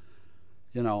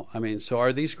 You know, I mean, so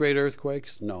are these great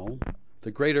earthquakes? No.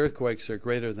 The great earthquakes are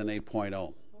greater than 8.0.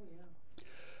 Oh, yeah.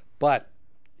 But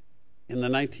in the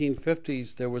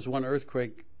 1950s, there was one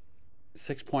earthquake,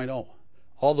 6.0.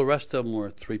 All the rest of them were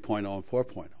 3.0 and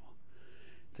 4.0.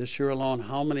 This year alone,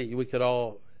 how many? We could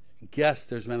all guess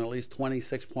there's been at least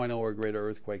 26.0 or greater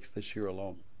earthquakes this year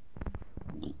alone.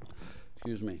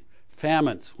 Excuse me.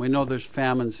 Famines. We know there's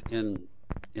famines in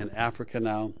Africa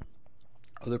now,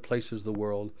 other places of the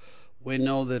world. We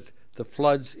know that the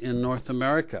floods in North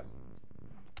America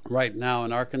right now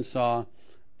in Arkansas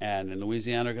and in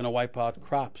Louisiana are going to wipe out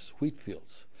crops, wheat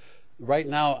fields. Right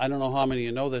now, I don't know how many of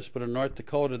you know this, but in North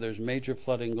Dakota, there's major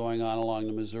flooding going on along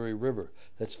the Missouri River.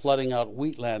 That's flooding out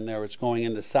wheatland there. It's going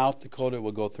into South Dakota. It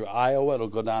will go through Iowa. It'll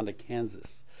go down to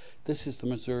Kansas. This is the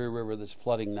Missouri River that's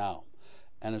flooding now,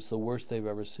 and it's the worst they've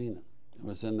ever seen it.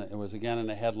 It was again in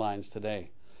the headlines today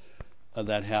of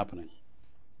that happening.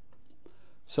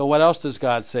 So what else does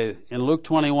God say? In Luke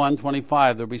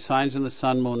 21:25, there'll be signs in the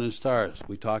sun, moon, and stars.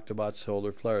 We talked about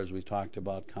solar flares. We talked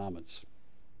about comets.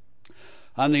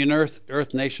 On the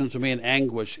earth nations will be in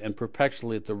anguish and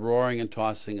perpetually at the roaring and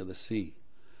tossing of the sea.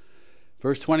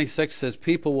 Verse 26 says,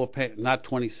 people will pay, not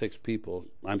 26 people.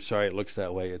 I'm sorry, it looks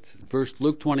that way. It's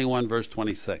Luke 21, verse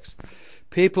 26.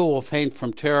 People will faint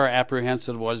from terror,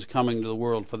 apprehensive of what is coming to the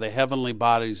world, for the heavenly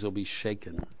bodies will be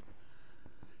shaken.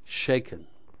 Shaken.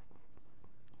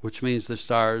 Which means the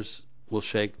stars will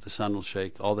shake, the sun will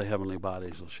shake, all the heavenly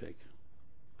bodies will shake.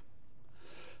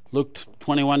 Luke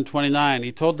 21:29,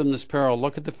 he told them this parable,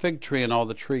 look at the fig tree and all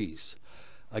the trees.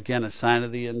 Again, a sign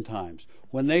of the end times.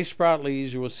 When they sprout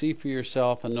leaves, you will see for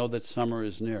yourself and know that summer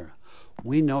is near.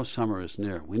 We know summer is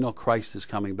near. We know Christ is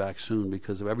coming back soon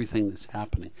because of everything that's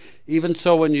happening. Even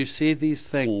so, when you see these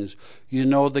things, you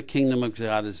know the kingdom of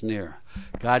God is near.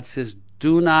 God says,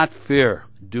 do not fear.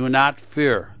 Do not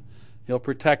fear. He'll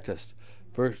protect us.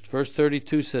 Verse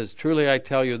 32 says, truly I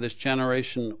tell you, this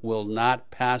generation will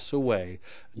not pass away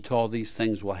until all these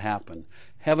things will happen.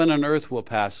 Heaven and earth will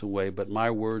pass away, but my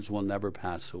words will never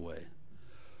pass away.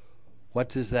 What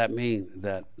does that mean,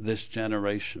 that this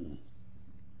generation?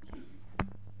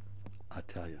 I'll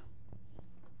tell you.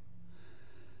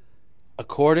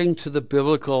 According to the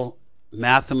biblical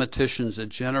mathematicians, a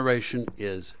generation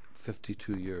is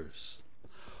 52 years.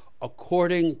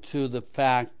 According to the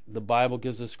fact the Bible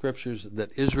gives us scriptures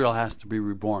that Israel has to be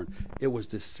reborn. It was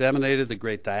disseminated, the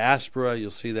great diaspora.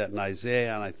 You'll see that in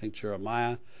Isaiah and I think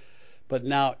Jeremiah. But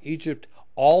now Egypt,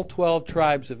 all 12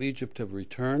 tribes of Egypt have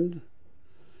returned.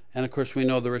 And of course we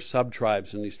know there are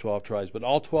sub-tribes in these 12 tribes. But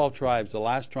all 12 tribes, the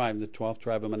last tribe, the 12th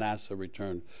tribe of Manasseh,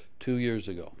 returned 2 years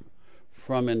ago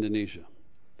from Indonesia.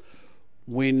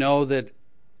 We know that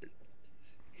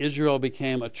Israel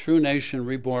became a true nation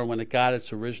reborn when it got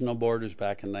its original borders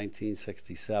back in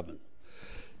 1967.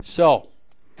 So,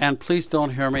 and please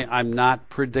don't hear me, I'm not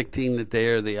predicting the day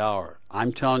or the hour.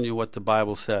 I'm telling you what the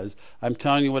Bible says. I'm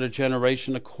telling you what a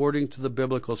generation according to the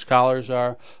biblical scholars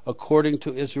are, according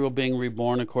to Israel being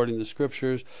reborn according to the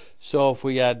scriptures. So if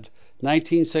we add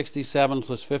 1967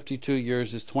 plus 52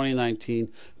 years is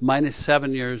 2019, minus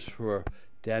 7 years for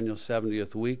Daniel's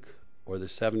 70th week, or the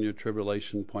 7-year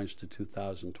tribulation points to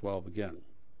 2012 again.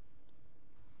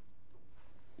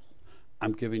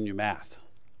 I'm giving you math.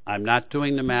 I'm not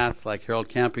doing the math like Harold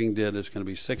Camping did. It's going to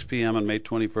be 6 p.m. on May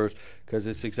 21st because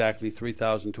it's exactly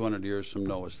 3,200 years from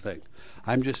Noah's thing.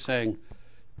 I'm just saying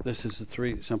this is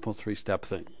a simple three-step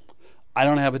thing. I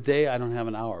don't have a day, I don't have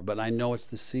an hour, but I know it's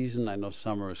the season. I know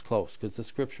summer is close because the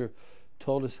scripture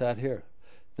told us that here.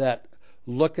 That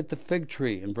look at the fig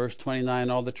tree in verse 29,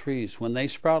 all the trees. When they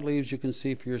sprout leaves, you can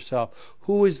see for yourself.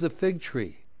 Who is the fig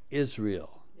tree?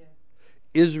 Israel. Yes.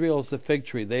 Israel is the fig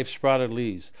tree. They've sprouted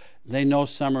leaves. They know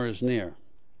summer is near.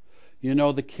 You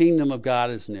know the kingdom of God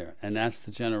is near, and that's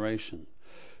the generation.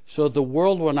 So the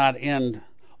world will not end.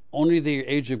 Only the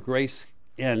age of grace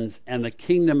ends, and the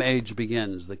kingdom age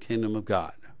begins, the kingdom of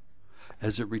God.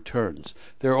 as it returns.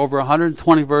 There are over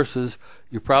 120 verses.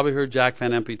 You probably heard Jack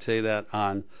Van Impe say that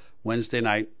on Wednesday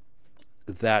night,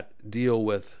 that deal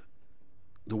with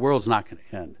the world's not going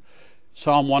to end.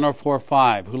 Psalm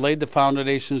 104:5, who laid the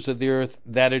foundations of the earth,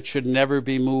 that it should never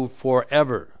be moved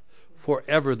forever.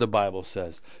 Forever, the Bible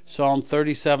says. Psalm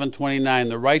 37:29,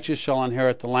 the righteous shall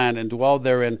inherit the land and dwell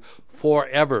therein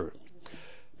forever.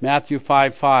 Matthew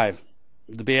 5:5,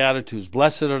 the Beatitudes,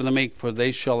 blessed are the meek, for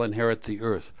they shall inherit the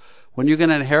earth. When you're going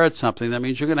to inherit something, that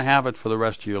means you're going to have it for the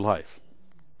rest of your life.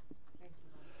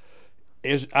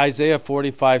 Isaiah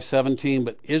 45:17,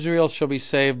 but Israel shall be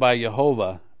saved by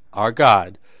Jehovah, our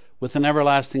God, with an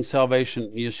everlasting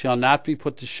salvation. You shall not be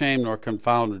put to shame nor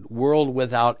confounded. World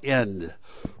without end.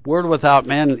 Word without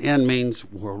end means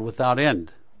world without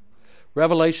end.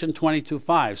 Revelation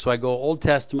 22:5. So I go Old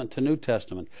Testament to New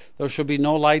Testament. There shall be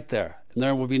no light there, and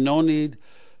there will be no need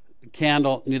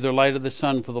candle, neither light of the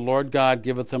sun, for the Lord God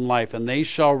giveth them life, and they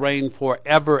shall reign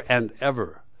forever and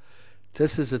ever.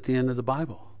 This is at the end of the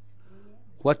Bible.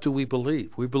 What do we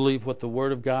believe? We believe what the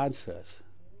Word of God says.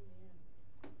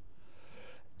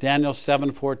 Daniel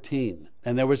 7:14,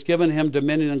 and there was given him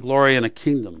dominion and glory and a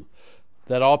kingdom,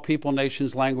 that all people,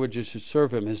 nations, languages should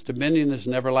serve him. His dominion is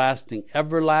an everlasting,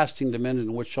 everlasting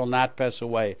dominion which shall not pass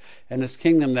away, and his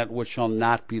kingdom that which shall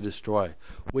not be destroyed.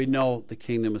 We know the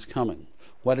kingdom is coming.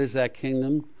 What is that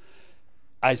kingdom?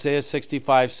 Isaiah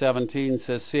 65:17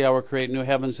 says, see, I will create new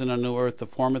heavens and a new earth. The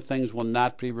former things will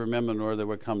not be remembered, nor they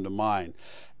will come to mind.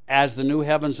 As the new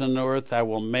heavens and new earth I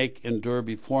will make endure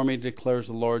before me, declares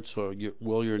the Lord, so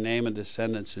will your name and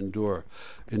descendants endure.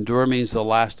 Endure means they'll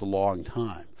last a long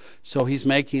time. So he's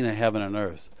making a heaven and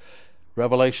earth.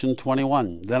 Revelation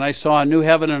 21. Then I saw a new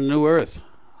heaven and a new earth.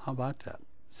 How about that?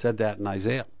 Said that in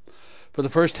Isaiah. For the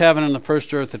first heaven and the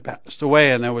first earth had passed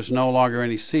away, and there was no longer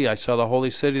any sea. I saw the holy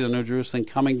city, the New Jerusalem,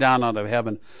 coming down out of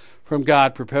heaven from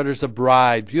God, prepared as a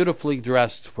bride, beautifully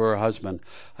dressed for her husband.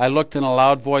 I looked, in a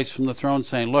loud voice from the throne,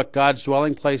 saying, look, God's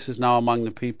dwelling place is now among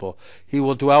the people. He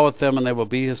will dwell with them, and they will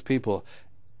be his people.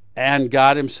 And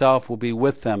God himself will be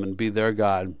with them and be their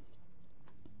God.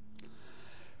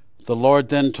 The Lord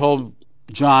then told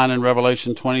John in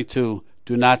Revelation 22,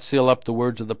 do not seal up the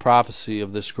words of the prophecy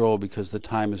of this scroll, because the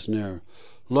time is near.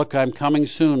 Look, I'm coming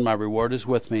soon. My reward is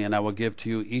with me, and I will give to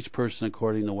you each person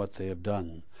according to what they have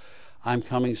done. I'm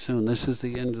coming soon. This is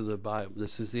the end of the Bible.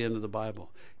 This is the end of the Bible.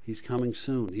 He's coming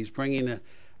soon. He's bringing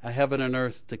a heaven and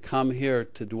earth to come here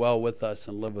to dwell with us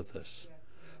and live with us.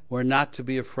 We're not to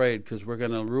be afraid, because we're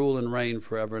going to rule and reign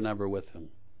forever and ever with him.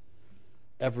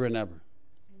 Ever and ever.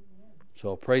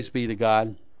 So praise be to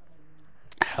God.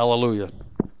 Hallelujah.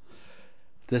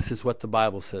 This is what the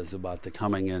Bible says about the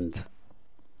coming end.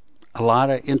 A lot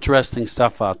of interesting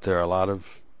stuff out there, a lot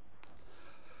of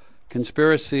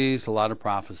conspiracies, a lot of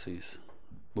prophecies.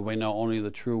 But we know only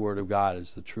the true Word of God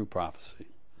is the true prophecy.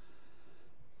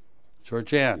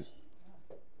 Georgianne.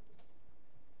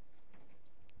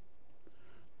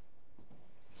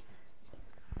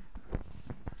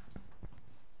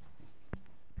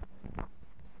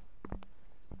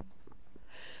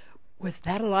 Was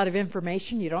that a lot of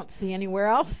information you don't see anywhere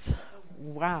else?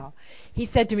 Wow. He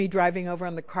said to me driving over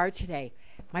in the car today,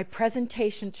 my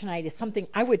presentation tonight is something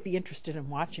I would be interested in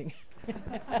watching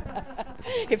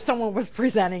if someone was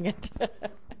presenting it.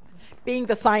 Being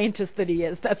the scientist that he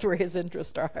is, that's where his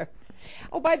interests are.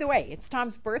 Oh, by the way, it's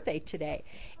Tom's birthday today.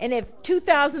 And if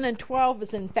 2012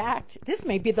 is in fact, this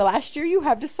may be the last year you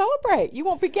have to celebrate. You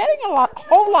won't be getting a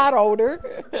whole lot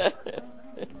older.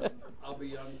 I'll be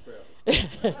young forever.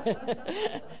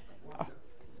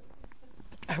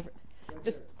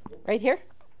 This, right here?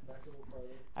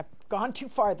 I've gone too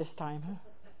far this time. Huh?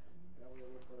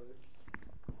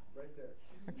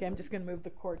 Okay, I'm just going to move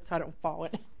the cord so I don't fall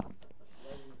in.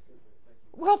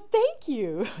 Well, thank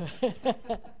you.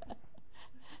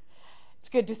 It's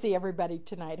good to see everybody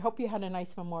tonight. Hope you had a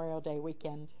nice Memorial Day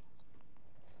weekend.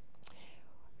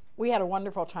 We had a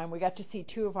wonderful time. We got to see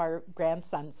two of our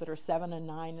grandsons that are 7 and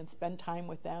 9 and spend time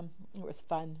with them. It was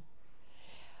fun.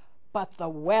 But the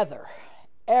weather,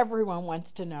 everyone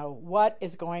wants to know what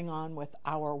is going on with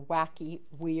our wacky,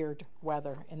 weird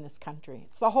weather in this country.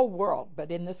 It's the whole world,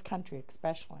 but in this country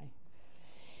especially.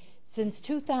 Since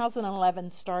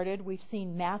 2011 started, we've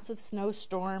seen massive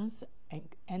snowstorms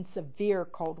and severe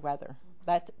cold weather.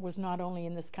 That was not only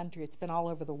in this country, it's been all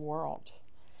over the world.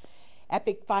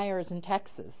 Epic fires in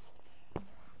Texas,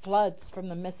 floods from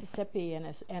the Mississippi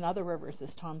and other rivers,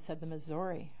 as Tom said, the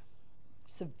Missouri,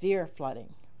 severe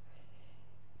flooding,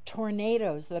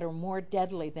 tornadoes that are more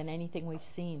deadly than anything we've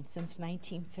seen since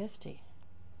 1950.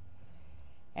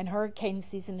 And hurricane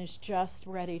season is just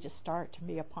ready to start to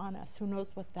be upon us. Who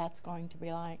knows what that's going to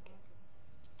be like?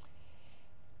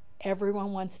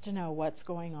 Everyone wants to know what's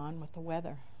going on with the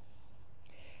weather.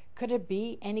 Could it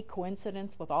be any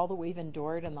coincidence with all that we've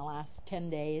endured in the last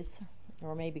 10 days,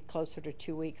 or maybe closer to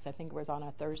 2 weeks? I think it was on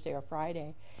a Thursday or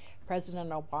Friday. President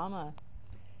Obama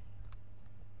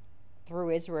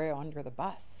threw Israel under the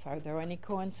bus. Are there any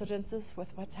coincidences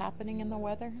with what's happening in the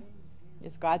weather?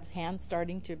 Is God's hand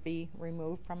starting to be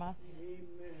removed from us?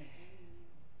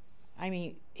 I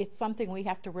mean, it's something we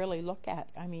have to really look at.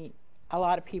 I mean, a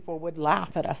lot of people would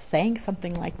laugh at us saying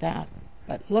something like that.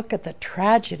 But look at the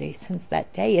tragedy since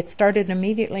that day. It started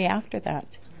immediately after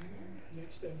that.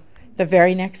 The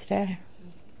very next day.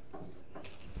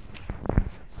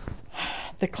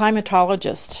 The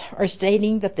climatologists are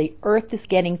stating that the earth is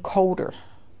getting colder,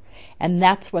 and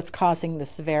that's what's causing the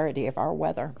severity of our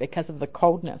weather because of the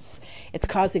coldness. It's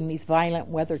causing these violent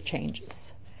weather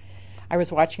changes. I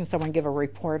was watching someone give a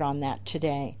report on that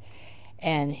today,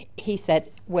 and he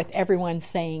said, with everyone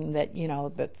saying that, you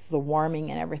know, that's the warming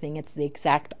and everything, it's the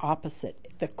exact opposite.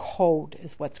 The cold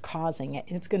is what's causing it,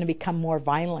 and it's going to become more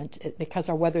violent because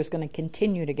our weather is going to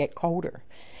continue to get colder.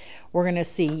 We're going to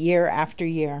see year after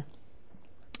year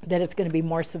that it's going to be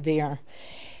more severe.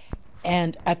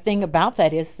 And a thing about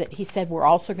that is that he said we're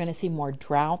also going to see more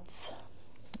droughts.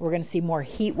 We're going to see more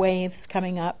heat waves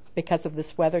coming up because of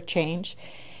this weather change.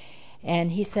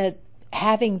 And he said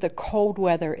having the cold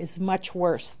weather is much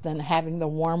worse than having the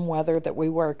warm weather that we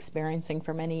were experiencing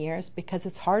for many years because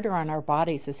it's harder on our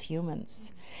bodies as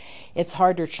humans. It's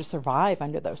harder to survive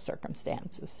under those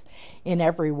circumstances in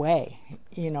every way,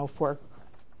 you know, for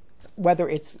whether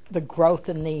it's the growth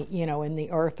in the, you know, in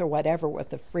the earth or whatever. With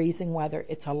the freezing weather,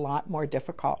 it's a lot more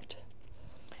difficult.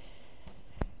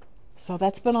 So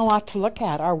that's been a lot to look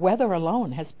at. Our weather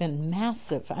alone has been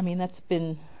massive. I mean, that's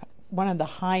been one of the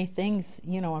high things,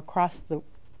 you know, across the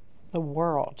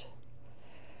world.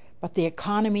 But the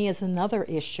economy is another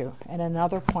issue and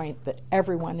another point that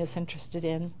everyone is interested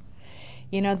in.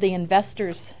 You know, the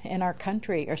investors in our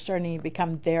country are starting to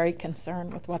become very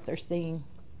concerned with what they're seeing.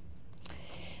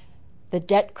 The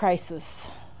debt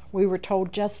crisis. We were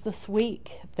told just this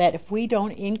week that if we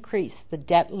don't increase the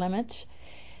debt limit,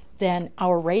 then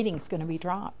our rating's going to be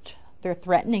dropped. They're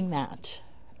threatening that.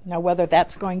 Now, whether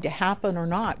that's going to happen or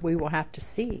not, we will have to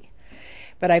see.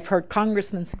 But I've heard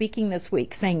congressmen speaking this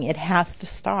week saying it has to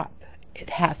stop.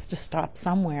 It has to stop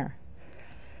somewhere.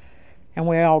 And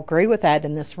we all agree with that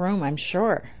in this room, I'm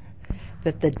sure,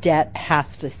 that the debt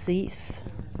has to cease.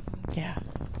 Yeah.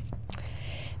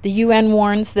 The UN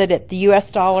warns that if the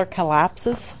US dollar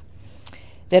collapses,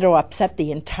 that it'll upset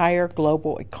the entire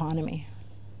global economy.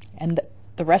 And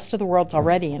the rest of the world's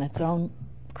already in its own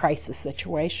crisis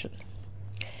situation.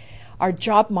 Our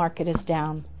job market is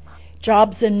down.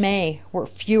 Jobs in May were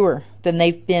fewer than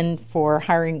they've been for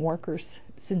hiring workers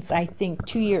since, I think,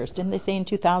 2 years. Didn't they say in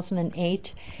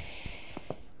 2008?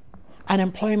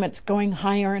 Unemployment's going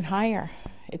higher and higher.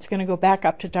 It's going to go back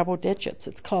up to double digits.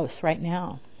 It's close right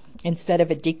now, instead of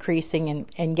it decreasing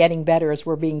and getting better as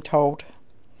we're being told.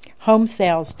 Home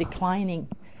sales declining.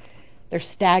 They're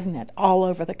stagnant all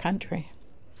over the country.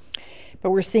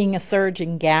 But we're seeing a surge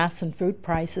in gas and food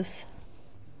prices.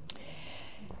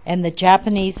 And the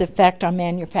Japanese effect on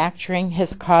manufacturing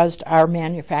has caused our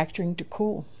manufacturing to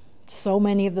cool. So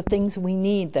many of the things we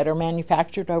need that are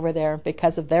manufactured over there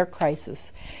because of their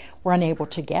crisis, we're unable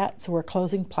to get. So we're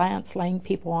closing plants, laying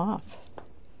people off.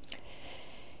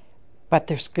 But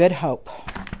there's good hope.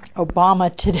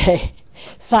 Obama today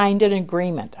signed an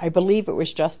agreement, I believe it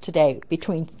was just today,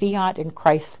 between Fiat and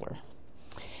Chrysler.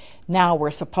 Now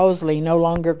we're supposedly no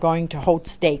longer going to hold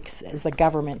stakes as a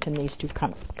government in these two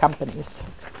companies.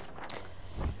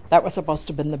 That was supposed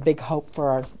to have been the big hope for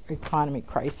our economy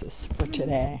crisis for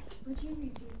today. Would you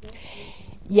repeat that?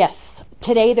 Yes.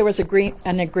 Today there was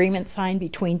an agreement signed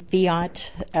between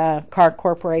Fiat Car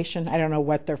Corporation, I don't know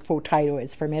what their full title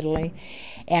is from Italy,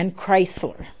 and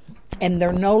Chrysler. And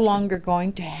they're no longer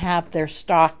going to have their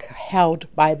stock held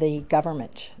by the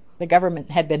government. The government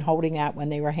had been holding that when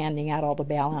they were handing out all the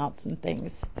bailouts and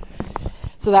things.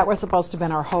 So that was supposed to have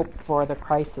been our hope for the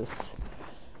crisis.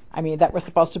 I mean, that was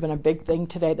supposed to have been a big thing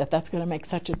today, that's going to make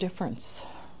such a difference.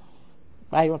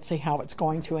 I don't see how it's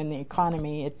going to in the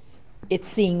economy. It's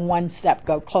seeing one step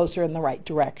go closer in the right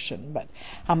direction, but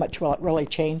how much will it really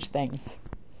change things?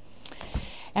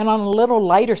 And on a little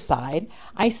lighter side,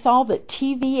 I saw that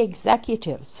TV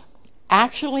executives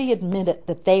actually admitted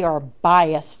that they are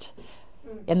biased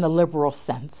in the liberal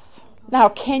sense. Now,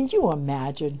 can you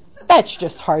imagine? That's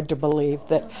just hard to believe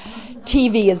that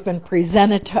TV has been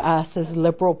presented to us as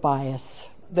liberal bias.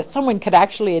 That someone could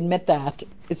actually admit that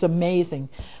is amazing.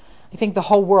 I think the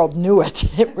whole world knew it.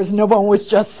 No one was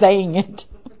just saying it.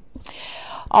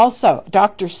 Also,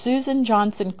 Dr. Susan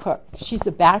Johnson Cook. She's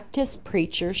a Baptist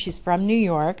preacher. She's from New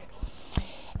York.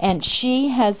 And she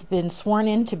has been sworn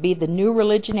in to be the new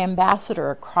religion ambassador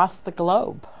across the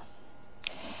globe.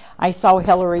 I saw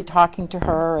Hillary talking to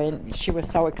her, and she was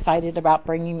so excited about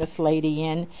bringing this lady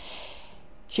in.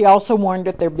 She also warned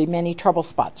that there'd be many trouble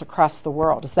spots across the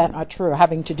world. Is that not true,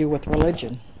 having to do with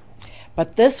religion?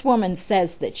 But this woman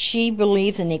says that she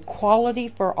believes in equality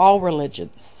for all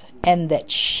religions, and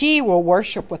that she will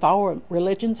worship with all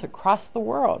religions across the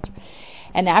world.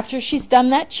 And after she's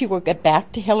done that, she will get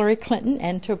back to Hillary Clinton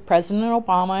and to President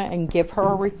Obama and give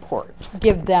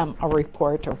them a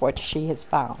report of what she has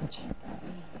found.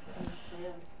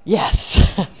 Yes.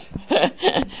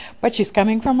 But she's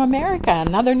coming from America,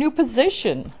 another new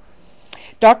position.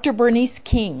 Dr. Bernice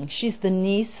King, she's the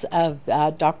niece of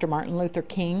Dr. Martin Luther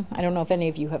King. I don't know if any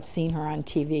of you have seen her on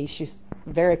TV. She's a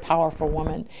very powerful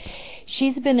woman.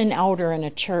 She's been an elder in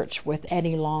a church with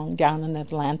Eddie Long down in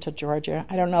Atlanta, Georgia.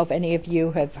 I don't know if any of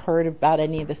you have heard about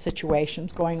any of the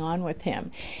situations going on with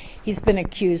him. He's been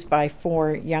accused by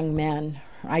 4 young men.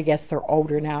 I guess they're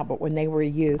older now, but when they were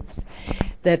youths,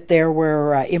 that there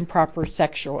were improper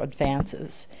sexual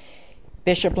advances.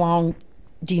 Bishop Long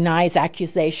denies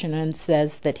accusation and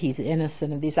says that he's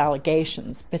innocent of these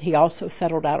allegations, but he also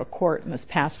settled out of court in this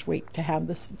past week to have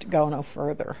this to go no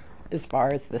further as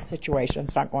far as the situation.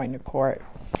 It's not going to court.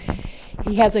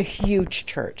 He has a huge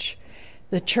church.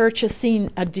 The church has seen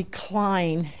a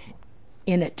decline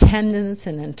in attendance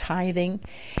and in tithing.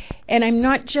 And I'm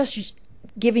not just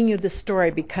giving you the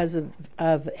story because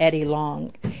of Eddie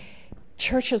Long.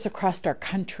 Churches across our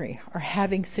country are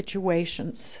having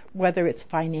situations, whether it's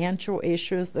financial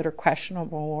issues that are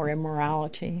questionable or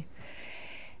immorality.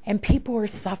 And people are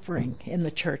suffering in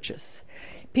the churches.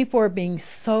 People are being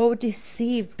so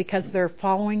deceived because they're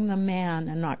following the man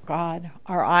and not God.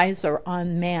 Our eyes are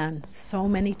on man so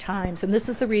many times. And this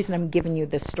is the reason I'm giving you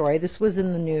this story. This was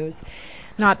in the news.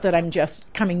 Not that I'm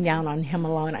just coming down on him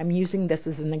alone. I'm using this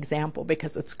as an example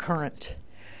because it's current.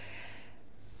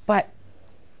 But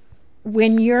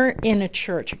when you're in a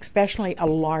church, especially a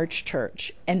large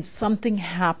church, and something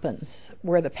happens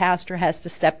where the pastor has to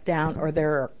step down, or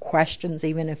there are questions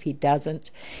even if he doesn't,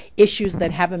 issues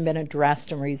that haven't been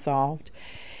addressed and resolved,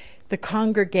 the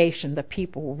congregation, the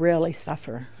people really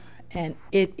suffer, and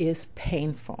it is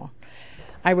painful.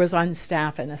 I was on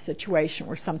staff in a situation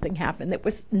where something happened that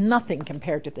was nothing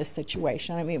compared to this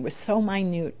situation. I mean, it was so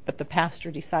minute, but the pastor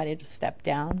decided to step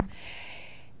down.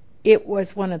 It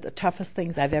was one of the toughest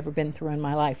things I've ever been through in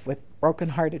my life, with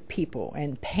broken-hearted people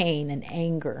and pain and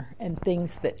anger and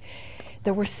things that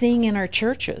we're seeing in our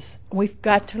churches. We've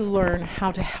got to learn how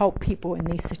to help people in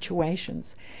these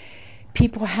situations.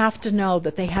 People have to know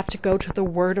that they have to go to the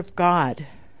Word of God,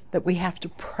 that we have to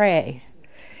pray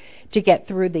to get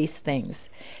through these things.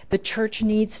 The church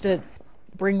needs to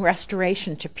bring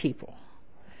restoration to people.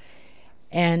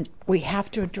 And we have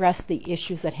to address the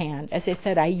issues at hand. As I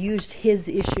said, I used his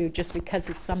issue just because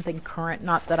it's something current,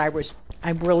 not that I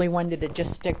really wanted to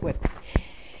just stick with.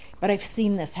 But I've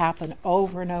seen this happen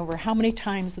over and over. How many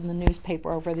times in the newspaper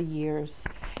over the years,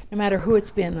 no matter who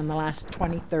it's been in the last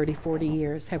 20, 30, 40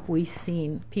 years, have we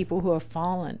seen people who have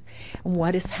fallen and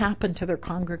what has happened to their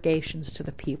congregations, to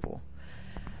the people?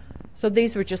 So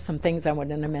these were just some things I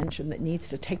wanted to mention that needs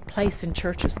to take place in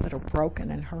churches that are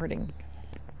broken and hurting.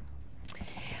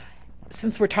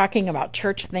 Since we're talking about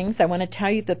church things, I want to tell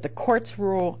you that the courts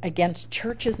rule against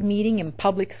churches meeting in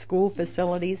public school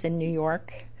facilities in New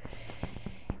York.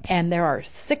 And there are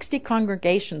 60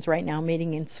 congregations right now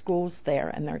meeting in schools there,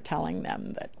 and they're telling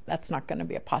them that that's not going to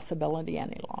be a possibility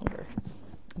any longer.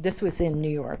 This was in New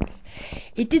York.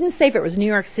 It didn't say if it was New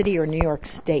York City or New York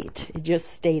State. It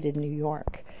just stated New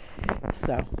York.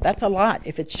 So that's a lot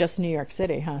if it's just New York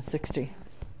City, huh? 60.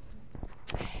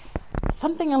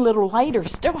 Something a little lighter,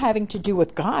 still having to do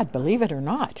with God, believe it or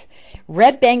not.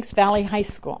 Red Banks Valley High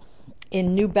School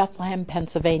in New Bethlehem,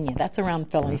 Pennsylvania. That's around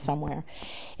Philly somewhere.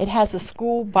 It has a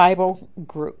school Bible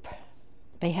group.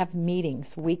 They have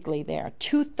meetings weekly there.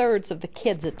 2/3 of the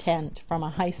kids attend from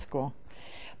a high school,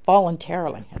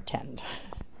 voluntarily attend.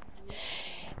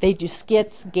 They do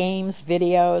skits, games,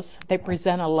 videos. They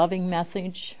present a loving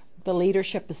message. The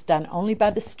leadership is done only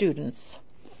by the students.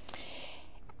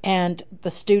 And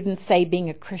the students say being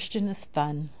a Christian is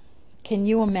fun. Can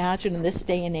you imagine in this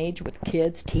day and age with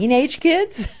kids, teenage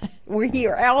kids? We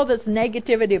hear all this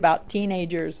negativity about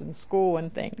teenagers and school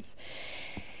and things.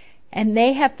 And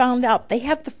they have found out they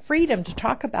have the freedom to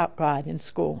talk about God in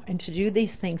school and to do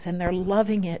these things, and they're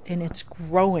loving it, and it's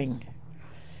growing.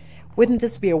 Wouldn't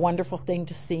this be a wonderful thing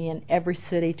to see in every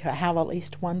city, to have at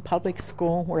least one public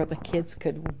school where the kids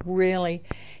could really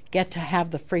get to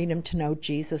have the freedom to know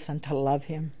Jesus and to love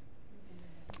him?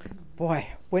 Boy,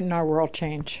 wouldn't our world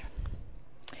change?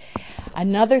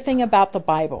 Another thing about the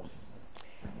Bible,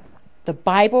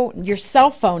 your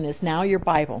cell phone is now your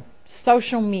Bible.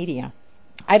 Social media.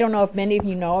 I don't know if many of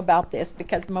you know about this,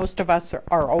 because most of us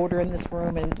are older in this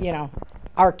room, and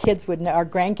our kids would know, our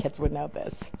grandkids would know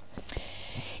this.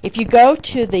 If you go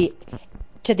to the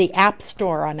App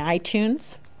Store on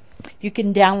iTunes, you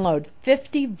can download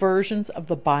 50 versions of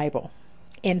the Bible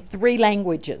in 3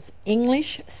 languages: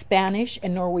 English, Spanish,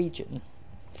 and Norwegian.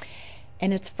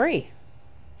 And it's free.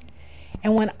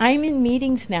 And when I'm in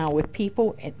meetings now with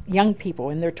people, young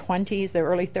people in their 20s, their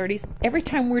early 30s, every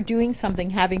time we're doing something,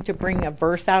 having to bring a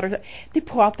verse out, they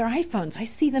pull out their iPhones. I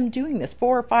see them doing this,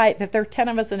 4 or 5. If there are 10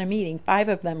 of us in a meeting, 5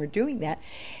 of them are doing that.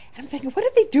 And I'm thinking, what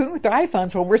are they doing with their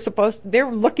iPhones when they're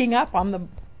looking up on the,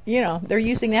 they're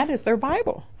using that as their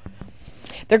Bible.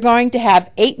 They're going to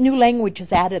have 8 new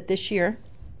languages added this year.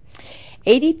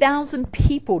 80,000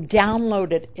 people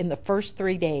downloaded in the first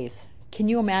 3 days. Can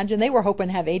you imagine? They were hoping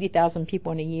to have 80,000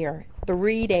 people in a year.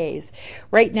 3 days.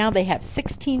 Right now they have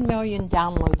 16 million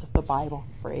downloads of the Bible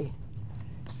free.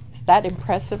 Is that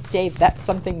impressive? Dave, that's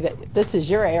something this is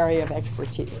your area of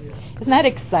expertise. Isn't that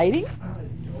exciting?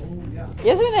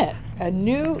 Isn't it?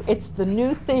 It's the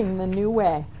new thing, the new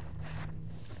way.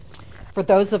 For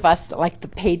those of us that like the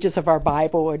pages of our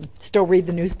Bible and still read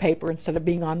the newspaper instead of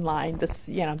being online, this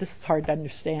is hard to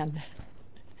understand.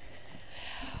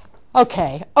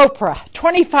 Okay, Oprah,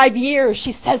 25 years,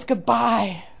 she says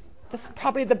goodbye. This is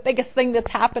probably the biggest thing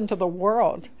that's happened to the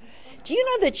world. Do you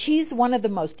know that she's one of the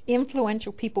most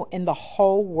influential people in the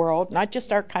whole world, not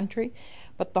just our country,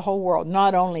 but the whole world?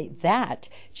 Not only that,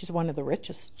 she's one of the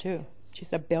richest too.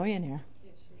 She's a billionaire.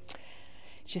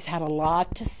 She's had a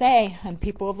lot to say, and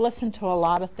people have listened to a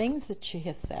lot of things that she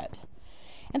has said.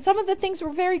 And some of the things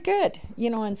were very good,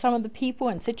 and some of the people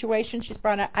and situations she's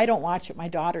brought up. I don't watch it. My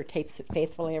daughter tapes it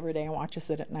faithfully every day and watches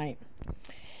it at night.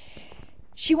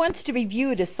 She wants to be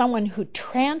viewed as someone who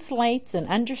translates and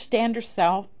understands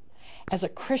herself as a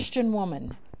Christian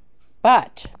woman,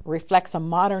 but reflects a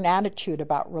modern attitude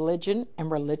about religion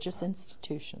and religious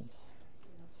institutions.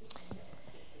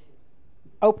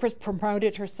 Oprah's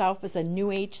promoted herself as a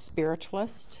New Age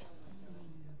spiritualist.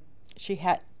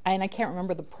 And I can't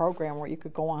remember the program where you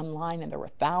could go online and there were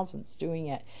thousands doing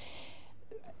it.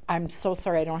 I'm so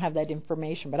sorry I don't have that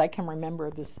information, but I can remember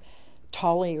this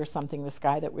Tully or something, this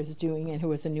guy that was doing it, who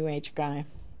was a New Age guy.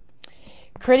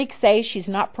 Critics say she's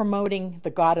not promoting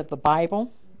the God of the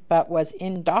Bible, but was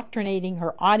indoctrinating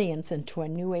her audience into a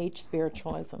New Age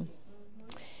spiritualism.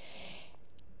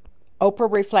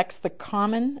 Oprah reflects the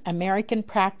common American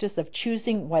practice of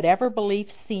choosing whatever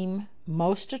beliefs seem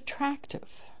most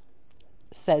attractive,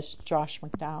 says Josh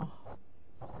McDowell.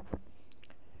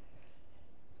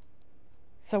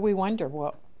 So we wonder,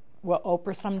 will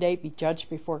Oprah someday be judged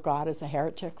before God as a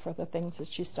heretic for the things that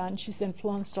she's done? She's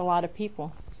influenced a lot of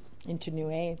people into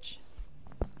New Age.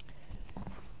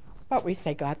 But we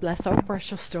say, God bless Oprah,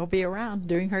 she'll still be around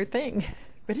doing her thing.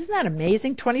 But isn't that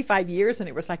amazing? 25 years, and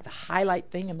it was like the highlight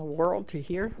thing in the world to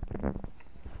hear.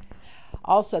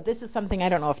 Also, this is something I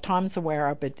don't know if Tom's aware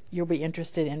of, but you'll be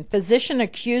interested in. Physician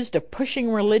accused of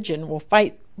pushing religion will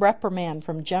fight reprimand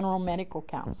from General Medical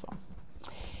Council.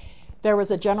 There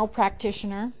was a general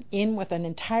practitioner in with an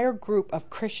entire group of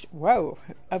Christian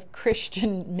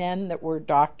men that were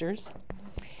doctors,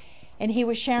 and he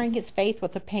was sharing his faith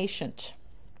with a patient.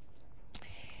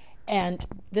 And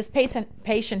this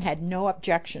patient had no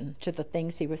objection to the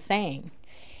things he was saying.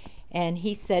 And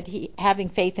he said having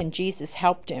faith in Jesus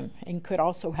helped him and could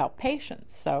also help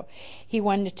patients. So he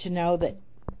wanted to know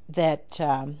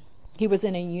that he was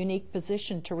in a unique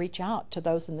position to reach out to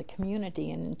those in the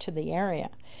community and to the area.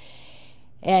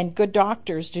 And good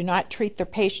doctors do not treat their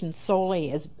patients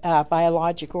solely as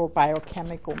biological or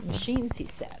biochemical machines, he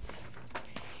says.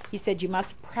 He said you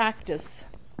must practice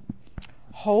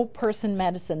whole person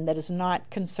medicine that is not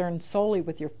concerned solely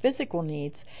with your physical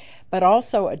needs, but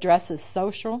also addresses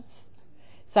social,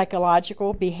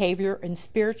 psychological, behavior, and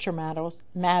spiritual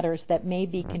matters that may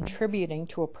be contributing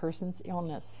to a person's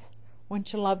illness.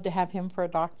 Wouldn't you love to have him for a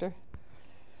doctor?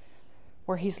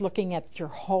 Where he's looking at your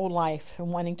whole life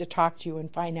and wanting to talk to you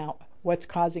and find out what's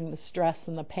causing the stress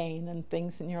and the pain and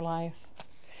things in your life.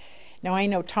 Now, I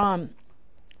know Tom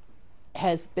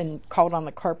has been called on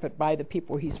the carpet by the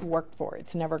people he's worked for.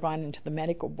 It's never gone into the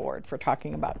medical board for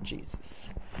talking about Jesus.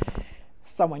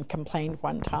 Someone complained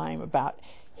one time about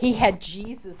he had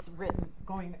Jesus written,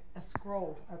 going a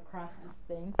scroll across this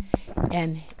thing,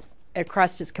 and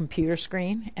across his computer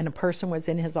screen, and a person was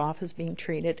in his office being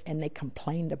treated, and they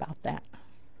complained about that.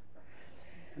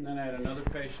 And then I had another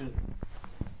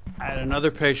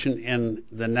patient in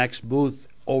the next booth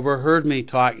overheard me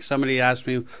talk. Somebody asked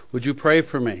me, "Would you pray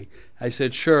for me?" I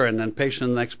said, "Sure." And then patient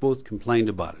in the next booth complained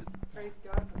about it. Praise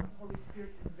God for the Holy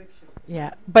Spirit conviction.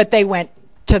 Yeah, but they went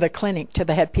to the clinic, to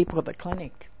the head people of the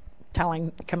clinic,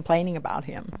 complaining about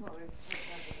him. Well,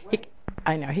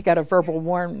 I know, he got a verbal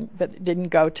warning, but it didn't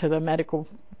go to the medical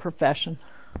profession.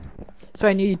 So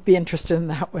I knew you'd be interested in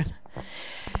that one.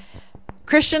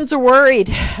 Christians are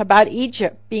worried about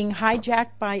Egypt being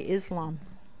hijacked by Islam.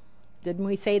 Didn't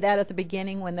we say that at the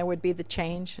beginning when there would be the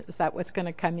change? Is that what's going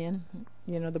to come in?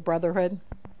 You know, the brotherhood?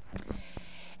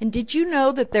 And did you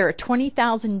know that there are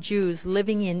 20,000 Jews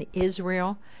living in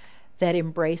Israel that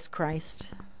embrace Christ?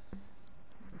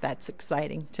 That's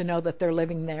exciting to know that they're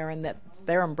living there and that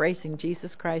they're embracing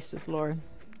Jesus Christ as Lord.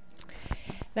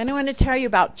 Then I want to tell you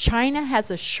about China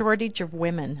has a shortage of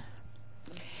women.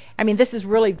 I mean, this is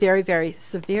really very, very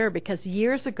severe because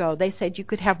years ago they said you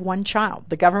could have one child.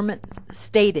 The government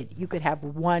stated you could have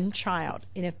one child.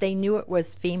 And if they knew it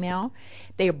was female,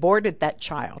 they aborted that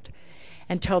child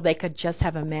until they could just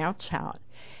have a male child.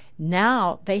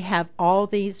 Now they have all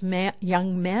these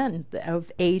young men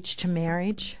of age to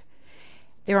marriage.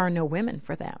 There are no women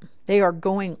for them. They are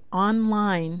going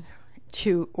online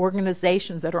to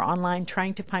organizations that are online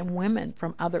trying to find women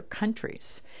from other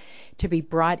countries to be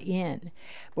brought in.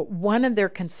 But one of their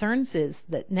concerns is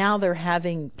that now they're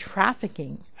having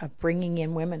trafficking of bringing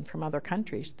in women from other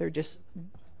countries. They're just,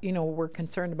 we're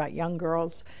concerned about young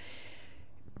girls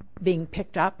being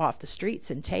picked up off the streets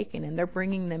and taken, and they're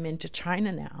bringing them into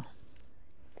China now.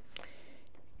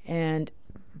 And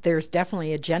there's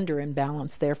definitely a gender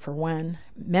imbalance there for one.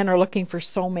 Men are looking for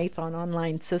soulmates on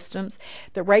online systems.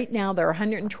 That right now there are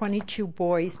 122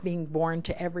 boys being born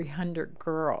to every 100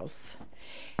 girls.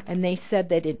 And they said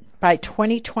that by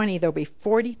 2020 there'll be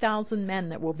 40,000 men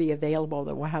that will be available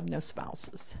that will have no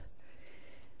spouses.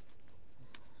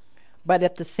 But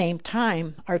at the same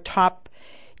time, our top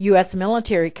U.S.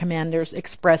 military commanders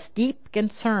expressed deep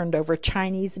concern over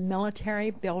Chinese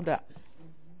military buildup.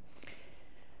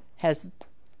 Has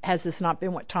this not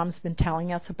been what Tom's been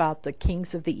telling us about the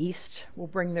kings of the East will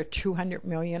bring their 200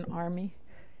 million army,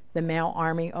 the male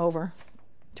army, over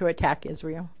to attack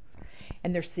Israel?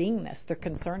 And they're seeing this. They're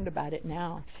concerned about it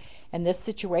now. And this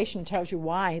situation tells you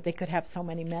why they could have so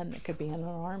many men that could be in an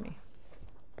army.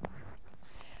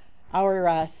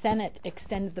 Our Senate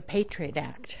extended the Patriot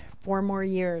Act 4 more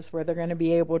years where they're going to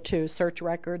be able to search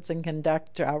records and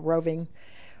conduct roving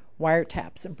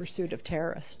wiretaps in pursuit of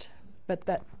terrorists. But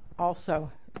that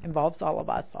also involves all of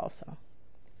us also.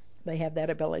 They have that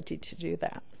ability to do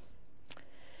that.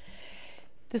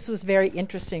 This was very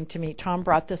interesting to me. Tom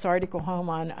brought this article home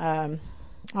on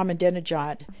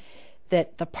Ahmadinejad,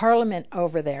 that the parliament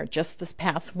over there just this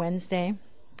past Wednesday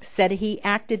said he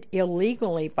acted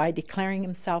illegally by declaring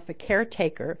himself a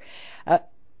caretaker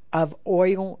of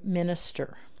oil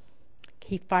minister.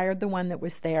 He fired the one that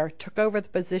was there, took over the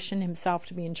position himself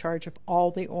to be in charge of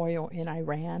all the oil in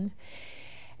Iran.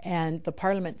 And the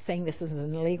parliament saying this is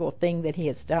an illegal thing that he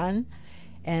has done,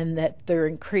 and that they're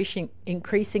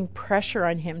increasing pressure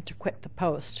on him to quit the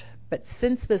post. But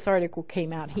since this article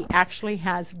came out, he actually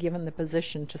has given the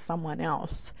position to someone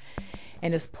else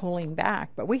and is pulling back.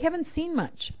 But we haven't seen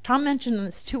much. Tom mentioned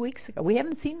this 2 weeks ago. We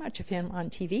haven't seen much of him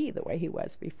on TV the way he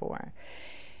was before.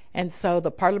 And so the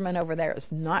parliament over there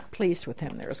is not pleased with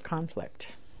him. There is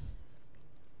conflict.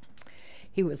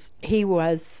 He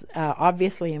was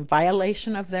obviously in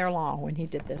violation of their law when he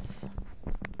did this.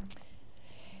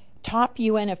 Top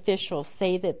UN officials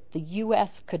say that the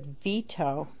U.S. could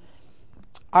veto,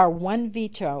 our one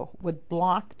veto would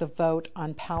block the vote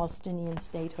on Palestinian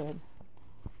statehood.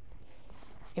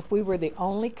 If we were the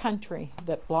only country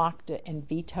that blocked it and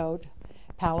vetoed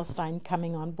Palestine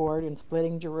coming on board and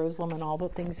splitting Jerusalem and all the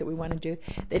things that we want to do,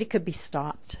 that it could be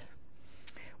stopped.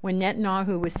 When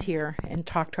Netanyahu was here and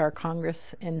talked to our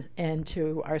Congress and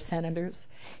to our senators,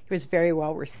 he was very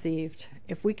well received.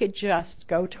 If we could just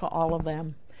go to all of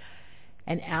them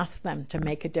and ask them to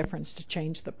make a difference to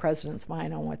change the president's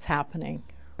mind on what's happening,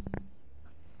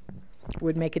 it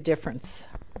would make a difference.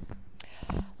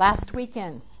 Last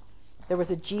weekend, there was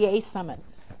a G8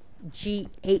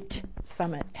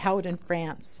 summit held in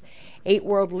France. 8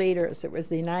 world leaders. It was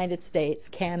the United States,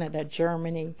 Canada,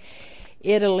 Germany,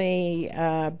 Italy,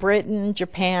 Britain,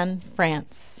 Japan,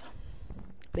 France.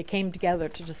 They came together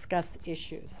to discuss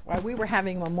issues. While we were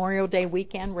having Memorial Day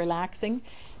weekend relaxing,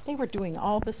 they were doing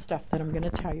all the stuff that I'm going to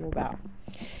tell you about.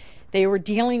 They were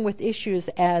dealing with issues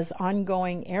as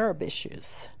ongoing Arab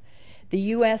issues. the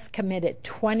U.S. committed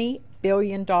 $20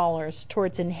 billion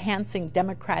towards enhancing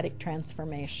democratic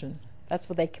transformation. That's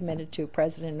what they committed to,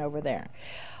 President over there.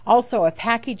 Also, a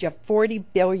package of $40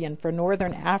 billion for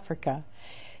Northern Africa,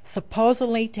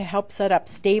 supposedly to help set up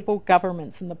stable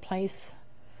governments in the place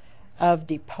of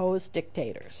deposed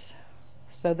dictators.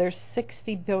 So there's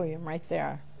 $60 billion right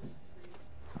there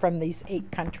from these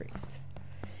 8 countries.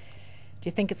 Do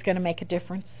you think it's going to make a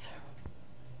difference?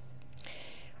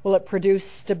 Will it produce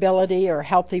stability or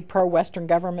healthy pro-Western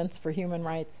governments for human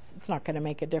rights? It's not going to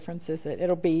make a difference, is it?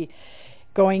 It'll be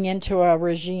going into a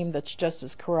regime that's just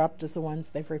as corrupt as the ones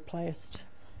they've replaced.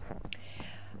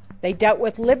 They dealt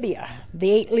with Libya.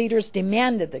 The 8 leaders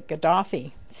demanded that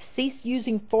Gaddafi cease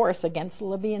using force against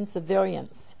Libyan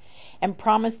civilians and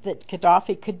promised that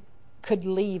Gaddafi could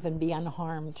leave and be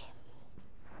unharmed.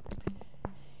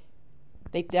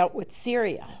 They dealt with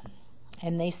Syria,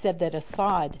 and they said that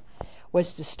Assad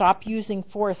was to stop using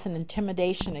force and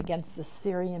intimidation against the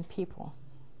Syrian people.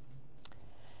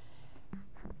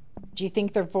 Do you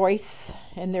think their voice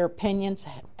and their opinions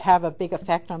have a big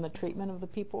effect on the treatment of the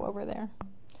people over there?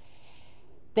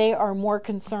 They are more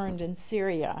concerned in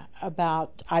Syria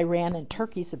about Iran and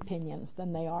Turkey's opinions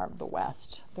than they are of the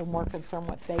West. They're more concerned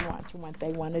what they want and what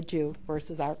they want to do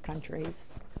versus our countries.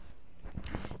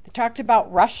 They talked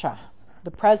about Russia.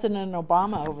 The President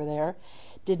Obama over there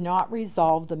did not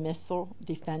resolve the missile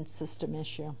defense system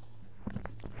issue.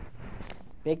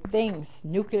 Big things.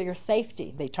 Nuclear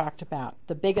safety they talked about.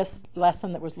 The biggest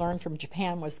lesson that was learned from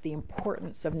Japan was the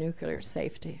importance of nuclear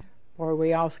safety. Boy,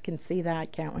 we all can see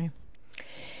that, can't we?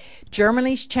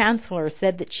 Germany's chancellor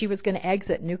said that she was going to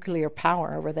exit nuclear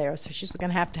power over there, so she's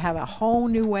going to have a whole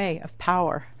new way of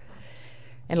power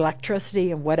and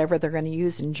electricity and whatever they're going to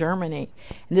use in Germany.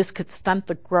 And this could stunt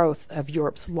the growth of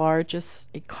Europe's largest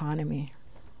economy.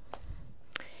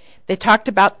 They talked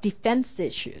about defense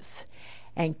issues,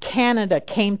 and Canada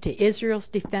came to Israel's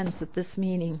defense at this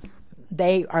meeting.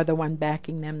 They are the one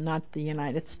backing them, not the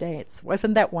United States.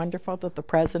 Wasn't that wonderful that the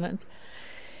president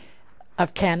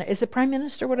of Canada, is it Prime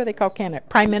Minister? What do they call Canada?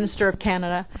 Prime Minister of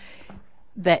Canada,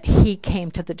 that he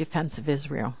came to the defense of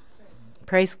Israel.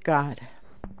 Praise God.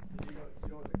 You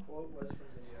know what the quote was from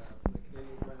the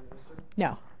Canadian Prime Minister?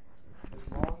 No.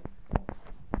 As long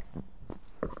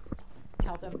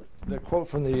Tell them. The quote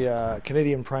from the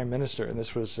Canadian Prime Minister, and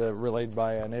this was relayed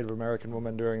by a Native American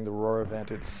woman during the Roar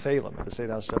event at Salem, at the State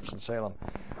House steps in Salem,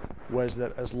 was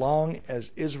that as long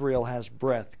as Israel has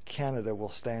breath, Canada will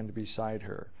stand beside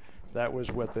her. That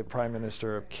was what the Prime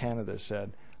Minister of Canada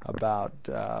said about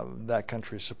that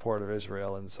country's support of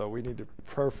Israel. And so we need to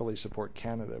prayerfully support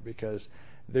Canada because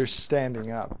they're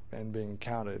standing up and being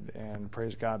counted. And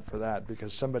praise God for that,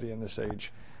 because somebody in this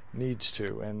age needs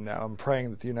to. And I'm praying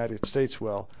that the United States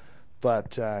will,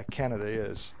 but Canada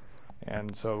is.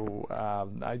 And so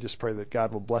I just pray that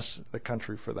God will bless the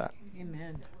country for that.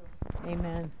 Amen.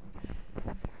 Amen.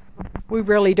 We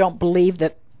really don't believe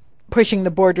that pushing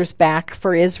the borders back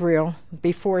for Israel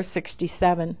before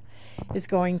 67 is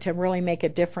going to really make a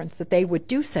difference, that they would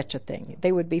do such a thing.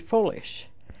 They would be foolish.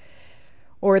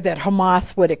 Or that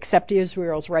Hamas would accept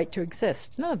Israel's right to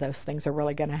exist. None of those things are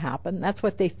really going to happen. That's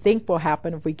what they think will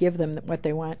happen if we give them what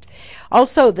they want.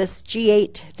 Also, this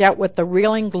G8 dealt with the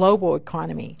reeling global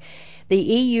economy. The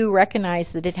EU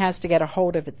recognized that it has to get a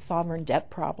hold of its sovereign debt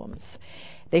problems.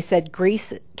 They said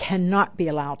Greece cannot be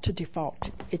allowed to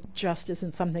default. It just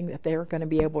isn't something that they're going to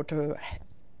be able to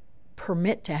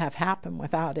permit to have happen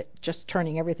without it just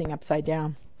turning everything upside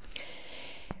down.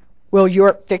 Will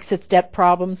Europe fix its debt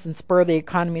problems and spur the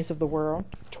economies of the world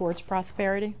towards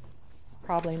prosperity?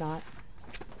 Probably not.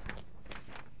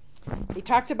 They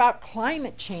talked about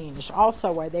climate change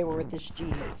also while they were with this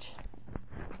G8.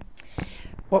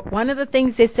 But one of the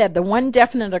things they said, the one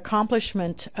definite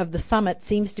accomplishment of the summit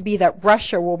seems to be that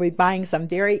Russia will be buying some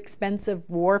very expensive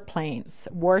warplanes,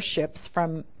 warships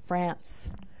from France.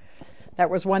 That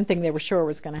was one thing they were sure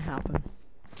was going to happen.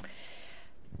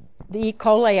 The E.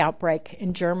 coli outbreak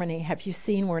in Germany, have you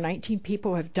seen where 19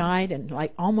 people have died and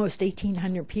like almost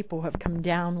 1,800 people have come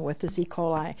down with this E.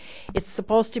 coli? It's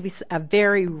supposed to be a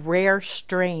very rare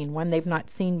strain, one they've not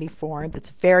seen before, that's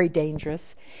very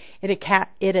dangerous. It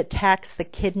attacks the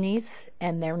kidneys,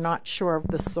 and they're not sure of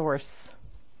the source.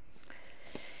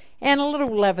 And a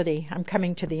little levity. I'm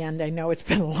coming to the end. I know it's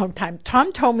been a long time.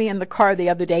 Tom told me in the car the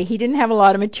other day he didn't have a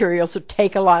lot of material, so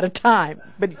take a lot of time.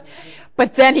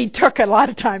 But then he took a lot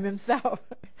of time himself.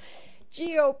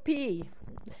 GOP,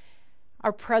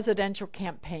 our presidential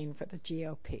campaign for the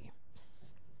GOP.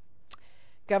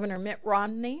 Governor Mitt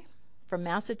Romney from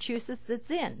Massachusetts is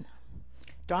in.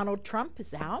 Donald Trump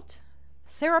is out.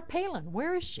 Sarah Palin,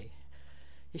 where is she?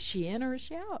 Is she in or is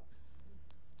she out?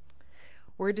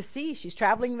 We're to see. She's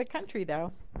traveling the country,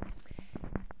 though.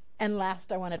 And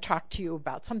last, I want to talk to you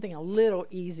about something a little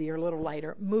easier, a little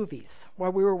lighter, movies.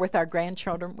 While we were with our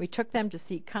grandchildren, we took them to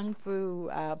see Kung Fu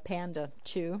Panda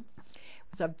 2. It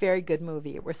was a very good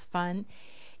movie. It was fun.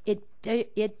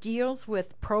 It deals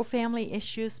with pro-family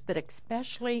issues, but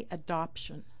especially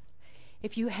adoption.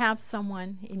 If you have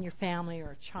someone in your family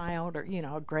or a child or,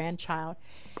 a grandchild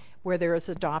where there is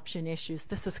adoption issues,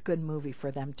 this is a good movie for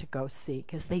them to go see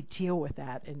because they deal with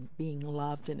that and being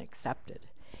loved and accepted.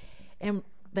 And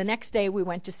the next day we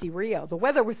went to see Rio. The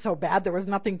weather was so bad there was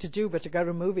nothing to do but to go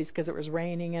to movies because it was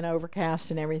raining and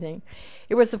overcast and everything.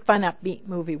 It was a fun, upbeat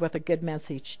movie with a good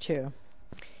message, too.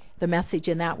 The message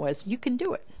in that was, you can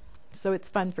do it. So it's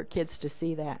fun for kids to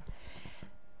see that.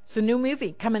 It's a new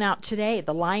movie coming out today,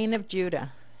 The Lion of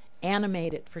Judah,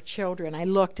 animated for children. I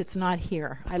looked, it's not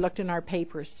here. I looked in our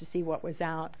papers to see what was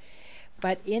out.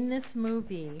 But in this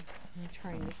movie, I'm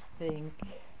trying to think,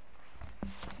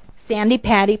 Sandy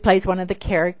Patty plays one of the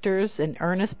characters, and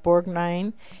Ernest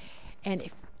Borgnine. And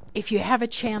if you have a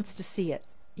chance to see it,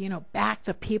 back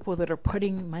the people that are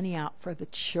putting money out for the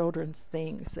children's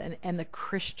things and the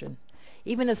Christian.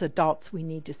 Even as adults, we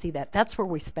need to see that. That's where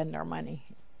we spend our money.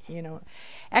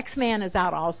 X-Man is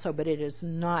out also, but it is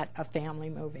not a family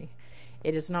movie.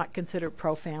 It is not considered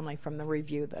pro-family from the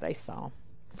review that I saw.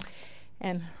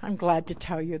 And I'm glad to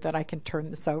tell you that I can turn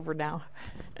this over now.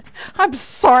 I'm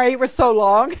sorry it was so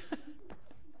long.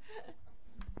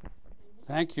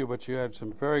 Thank you, but you had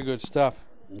some very good stuff.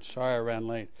 I'm sorry I ran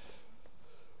late.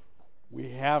 We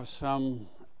have some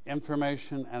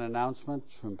information and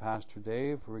announcements from Pastor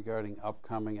Dave regarding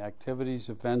upcoming activities,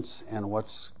 events, and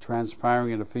what's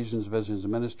transpiring in Ephesians Visions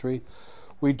Ministry.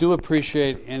 We do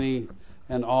appreciate any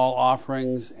and all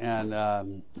offerings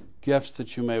and gifts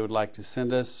that you would like to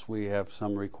send us. We have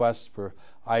some requests for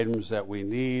items that we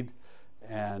need,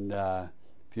 and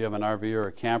if you have an RV or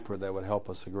a camper, that would help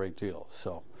us a great deal.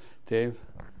 So, Dave?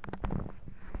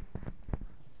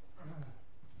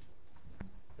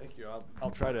 Thank you.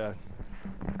 I'll try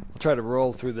to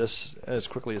roll through this as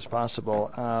quickly as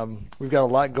possible. We've got a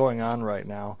lot going on right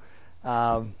now.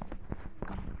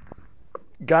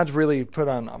 God's really put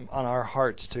on our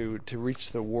hearts to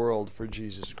reach the world for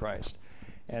Jesus Christ.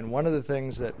 And one of the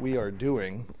things that we are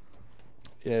doing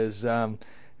is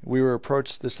we were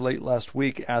approached this late last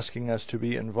week asking us to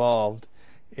be involved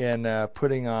in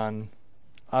putting on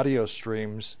audio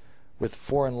streams with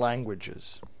foreign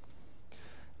languages.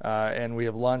 And we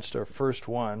have launched our first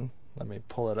one. Let me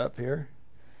pull it up here.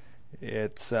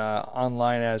 It's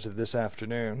online as of this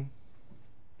afternoon.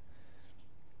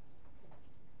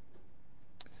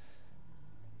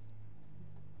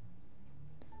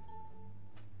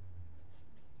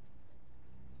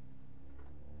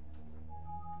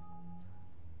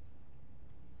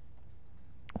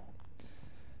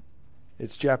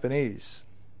 It's Japanese.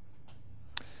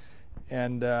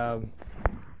 And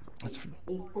it's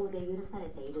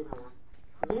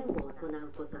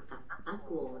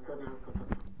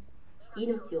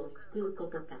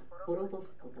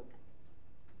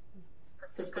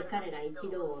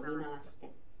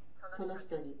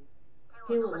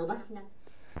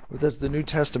that's the New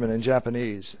Testament in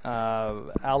Japanese.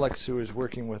 Alex, who is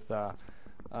working with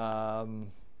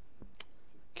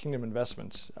Kingdom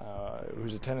Investments,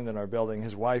 who's a tenant in our building,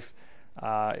 his wife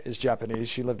is Japanese.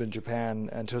 She lived in Japan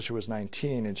until she was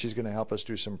 19, and she's going to help us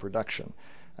do some production.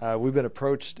 We've been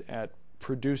approached at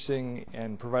producing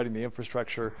and providing the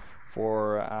infrastructure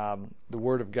for the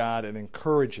Word of God and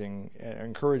encouraging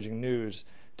news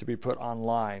to be put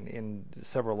online in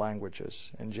several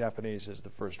languages, and Japanese is the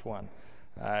first one.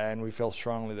 And we feel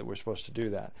strongly that we're supposed to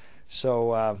do that.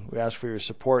 So we ask for your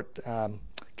support.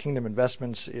 Kingdom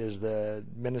Investments is the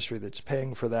ministry that's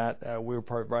paying for that. We're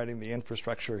providing the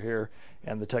infrastructure here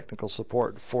and the technical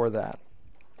support for that.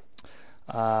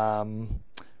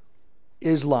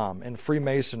 Islam and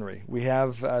Freemasonry. We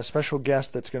have a special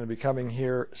guest that's going to be coming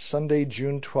here Sunday,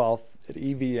 June 12th at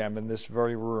EVM in this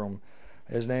very room.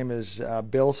 His name is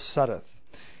Bill Suddeth.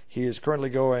 He is currently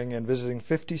going and visiting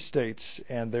 50 states,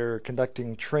 and they're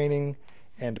conducting training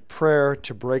and prayer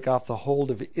to break off the hold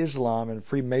of Islam and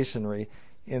Freemasonry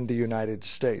in the United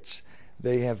States.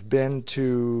 They have been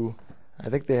to, I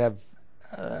think they have,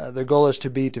 their goal is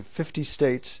to be to 50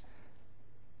 states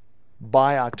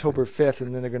by October 5th,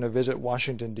 and then they're going to visit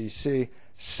Washington, D.C.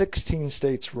 16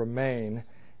 states remain,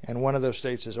 and one of those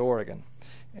states is Oregon.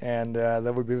 And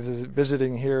they will be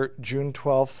visiting here June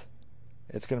 12th.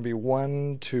 It's going to be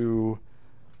 1 to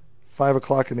 5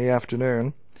 o'clock in the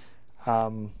afternoon.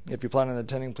 If you plan on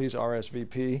attending, please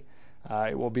RSVP.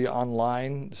 It will be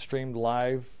online, streamed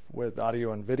live with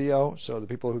audio and video, so the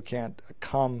people who can't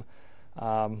come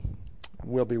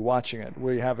will be watching it.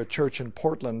 We have a church in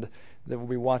Portland that will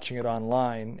be watching it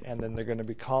online, and then they're going to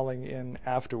be calling in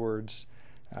afterwards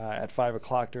at 5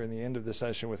 o'clock during the end of the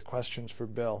session with questions for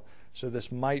Bill. So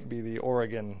this might be the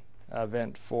Oregon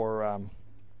event for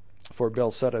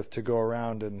Bill Sudduth to go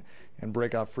around and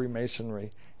break out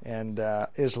Freemasonry and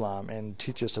Islam and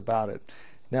teach us about it.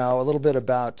 Now, a little bit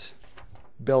about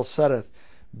Bill Sudduth.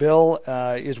 Bill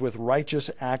is with Righteous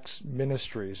Acts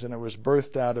Ministries, and it was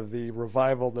birthed out of the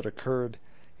revival that occurred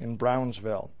in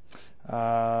Brownsville.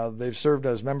 They've served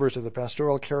as members of the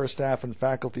pastoral care staff and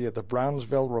faculty at the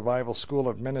Brownsville Revival School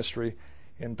of Ministry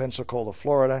in Pensacola,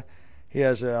 Florida. He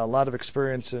has a lot of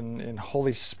experience in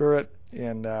Holy Spirit,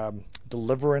 in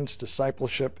deliverance,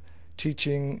 discipleship,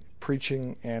 teaching,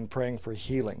 preaching, and praying for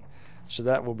healing. So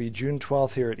that will be June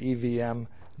 12th here at EVM.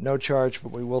 No charge,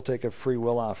 but we will take a free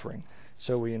will offering.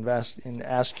 So we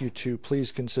ask you to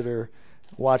please consider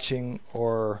watching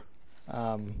or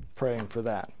praying for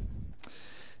that.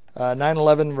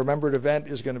 9/11 Remembered event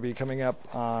is going to be coming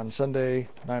up on Sunday,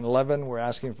 9/11. We're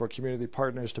asking for community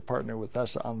partners to partner with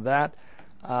us on that.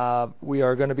 We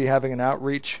are going to be having an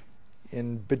outreach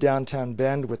in downtown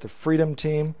Bend with the Freedom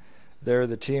Team. They're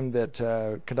the team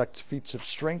that conducts feats of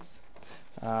strength,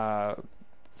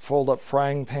 fold up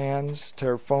frying pans,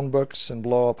 tear phone books, and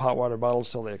blow up hot water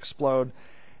bottles till they explode.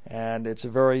 And it's a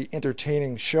very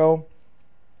entertaining show,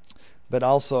 but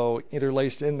also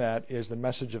interlaced in that is the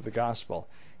message of the gospel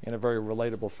in a very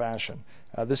relatable fashion.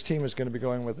 This team is going to be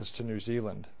going with us to New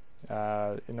Zealand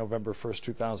in November 1st,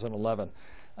 2011.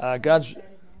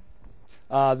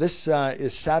 This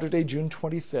is Saturday, June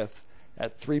 25th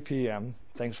at 3 p.m.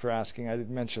 Thanks for asking. I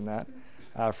didn't mention that.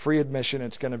 Free admission.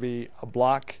 It's going to be a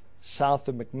block south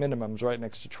of McMinimum's right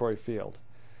next to Troy Field.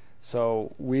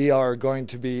 So we are going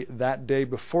to be, that day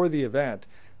before the event,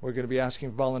 we're going to be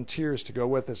asking volunteers to go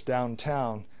with us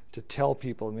downtown to tell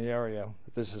people in the area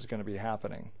that this is going to be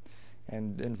happening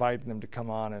and inviting them to come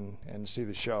on and see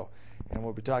the show. And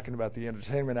we'll be talking about the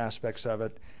entertainment aspects of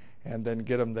it and then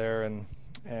get them there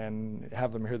and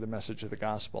have them hear the message of the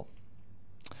gospel.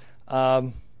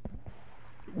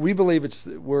 We believe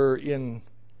we're in,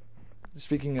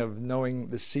 speaking of knowing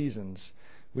the seasons,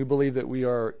 we believe that we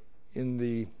are in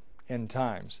the end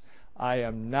times. I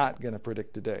am not going to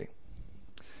predict today.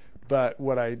 But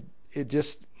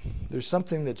there's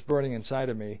something that's burning inside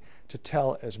of me to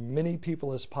tell as many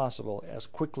people as possible as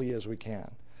quickly as we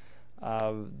can.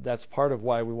 That's part of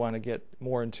why we want to get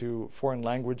more into foreign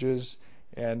languages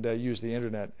and use the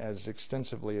internet as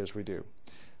extensively as we do.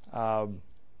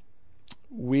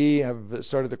 We have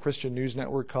started the Christian news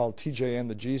network called TJN,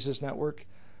 the Jesus Network.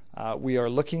 We are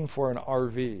looking for an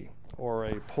RV or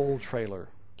a pole trailer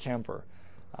camper.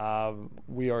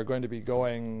 We are going to be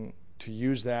going to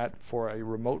use that for a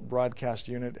remote broadcast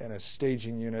unit and a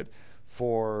staging unit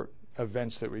for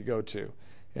events that we go to.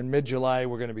 In mid-July,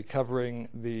 we're going to be covering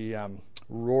the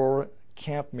Roar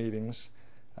camp meetings,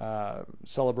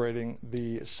 celebrating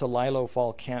the Celilo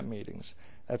Fall camp meetings.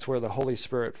 That's where the Holy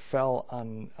Spirit fell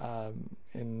on,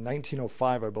 in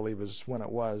 1905, I believe is when it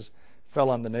was, fell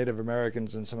on the Native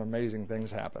Americans, and some amazing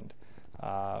things happened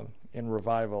in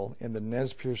revival in the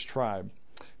Nez Perce tribe.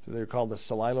 So they're called the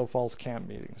Celilo Falls camp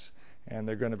meetings, and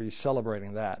they're going to be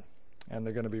celebrating that, and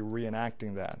they're going to be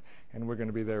reenacting that, and we're going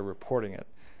to be there reporting it.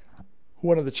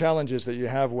 One of the challenges that you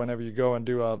have whenever you go and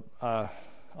do a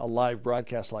live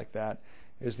broadcast like that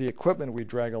is the equipment we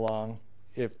drag along.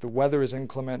 If the weather is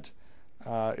inclement,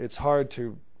 it's hard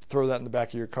to throw that in the back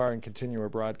of your car and continue our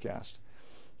broadcast,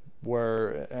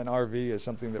 where an RV is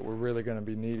something that we're really going to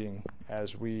be needing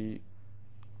as we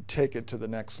take it to the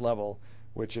next level,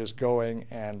 which is going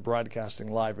and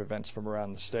broadcasting live events from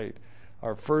around the state.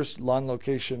 Our first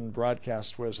on-location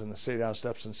broadcast was in the State House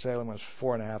steps in Salem. It was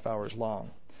 4.5 hours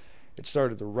long. It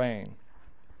started to rain,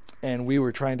 and we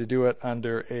were trying to do it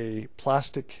under a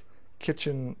plastic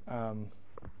kitchen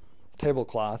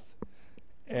tablecloth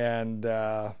and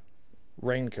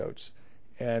raincoats.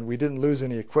 And we didn't lose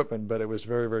any equipment, but it was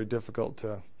very, very difficult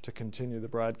to continue the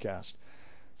broadcast.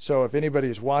 So if anybody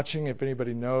is watching, if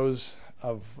anybody knows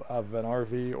of an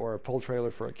RV or a pull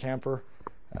trailer for a camper,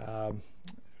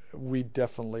 we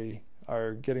definitely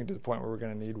are getting to the point where we're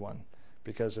going to need one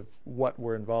because of what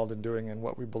we're involved in doing and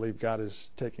what we believe God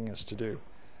is taking us to do.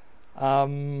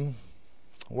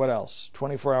 What else?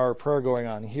 24-hour prayer going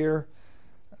on here.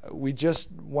 We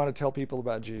just want to tell people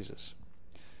about Jesus.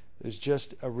 There's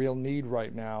just a real need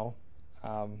right now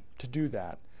to do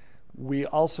that. We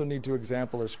also need to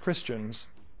example as Christians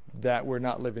that we're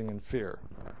not living in fear.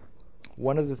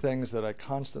 One of the things that I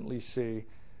constantly see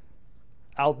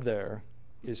out there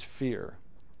is fear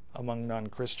among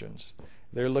non-Christians.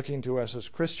 They're looking to us as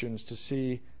Christians to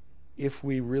see if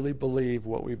we really believe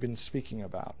what we've been speaking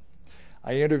about.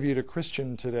 I interviewed a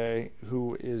Christian today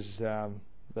who is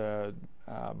the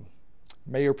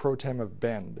Mayor Pro Tem of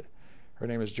Bend. Her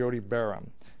name is Jody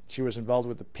Barham. She was involved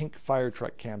with the Pink Fire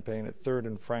Truck campaign at 3rd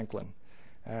and Franklin.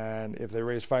 And if they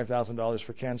raise $5,000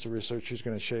 for cancer research, she's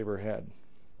going to shave her head.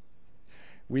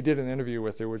 We did an interview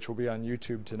with her, which will be on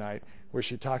YouTube tonight, where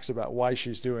she talks about why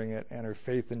she's doing it and her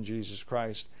faith in Jesus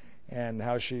Christ, and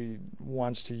how she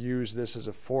wants to use this as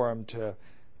a forum to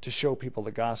show people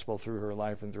the gospel through her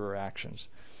life and through her actions.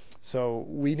 So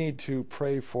we need to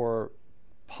pray for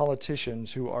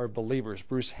politicians who are believers.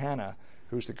 Bruce Hanna,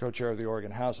 who's the co-chair of the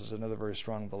Oregon House, is another very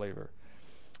strong believer.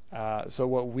 So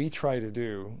what we try to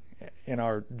do in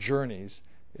our journeys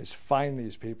is find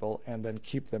these people and then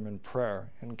keep them in prayer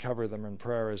and cover them in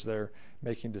prayer as they're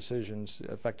making decisions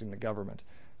affecting the government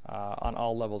on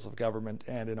all levels of government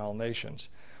and in all nations.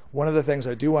 One of the things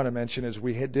I do want to mention is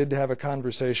we did have a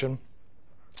conversation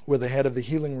with the head of the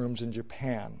healing rooms in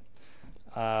Japan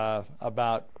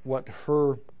about what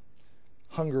her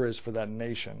hunger is for that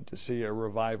nation to see a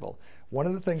revival. One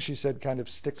of the things she said kind of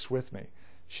sticks with me.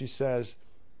 She says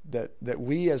that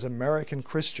we as American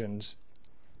Christians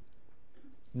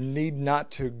need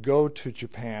not to go to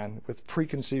Japan with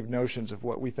preconceived notions of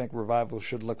what we think revival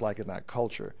should look like in that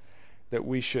culture, that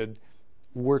we should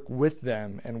work with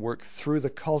them and work through the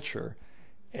culture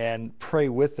and pray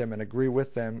with them and agree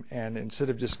with them, and instead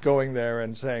of just going there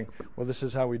and saying, well, this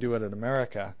is how we do it in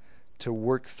America, to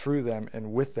work through them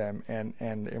and with them and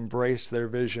embrace their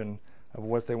vision of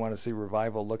what they want to see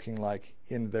revival looking like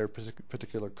in their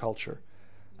particular culture.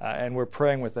 And we're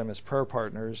praying with them as prayer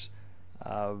partners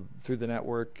through the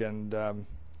network and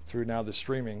through now the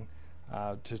streaming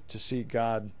to see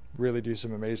God really do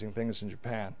some amazing things in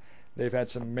Japan. They've had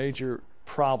some major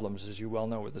problems, as you well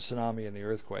know, with the tsunami and the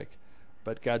earthquake,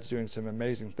 but God's doing some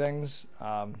amazing things.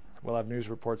 We'll have news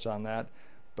reports on that,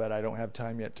 but I don't have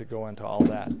time yet to go into all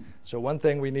that. So one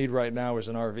thing we need right now is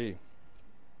an RV,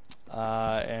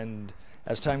 and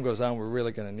as time goes on, we're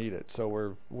really going to need it. So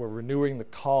we're renewing the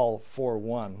call for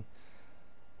one.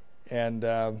 And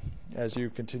as you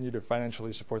continue to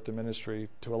financially support the ministry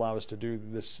to allow us to do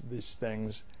these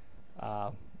things,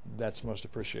 that's most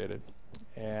appreciated.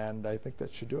 And I think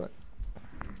that should do it.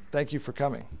 Thank you for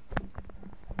coming.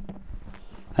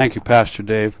 Thank you, Pastor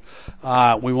Dave.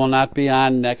 We will not be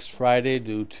on next Friday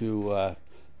due to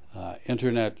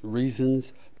internet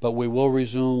reasons, but we will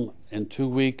resume in 2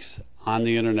 weeks on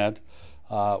the internet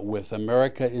with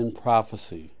America in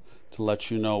Prophecy, to let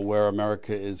you know where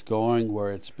America is going,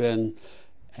 where it's been,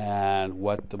 and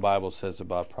what the Bible says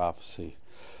about prophecy.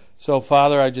 So,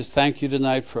 Father, I just thank you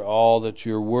tonight for all that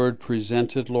your word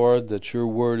presented, Lord, that your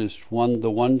word is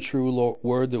the one true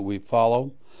word that we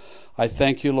follow. I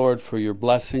thank you, Lord, for your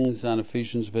blessings on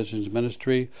Ephesians Visions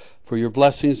Ministry, for your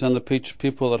blessings on the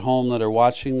people at home that are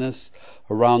watching this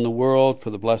around the world, for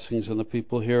the blessings on the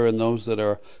people here and those that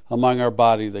are among our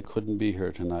body that couldn't be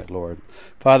here tonight, Lord.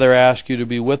 Father, I ask you to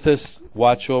be with us,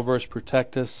 watch over us,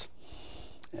 protect us,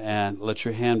 and let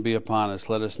your hand be upon us.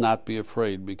 Let us not be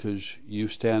afraid, because you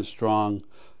stand strong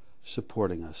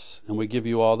supporting us. And we give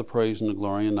you all the praise and the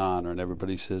glory and honor. And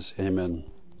everybody says amen.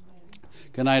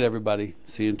 Good night, everybody.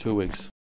 See you in 2 weeks.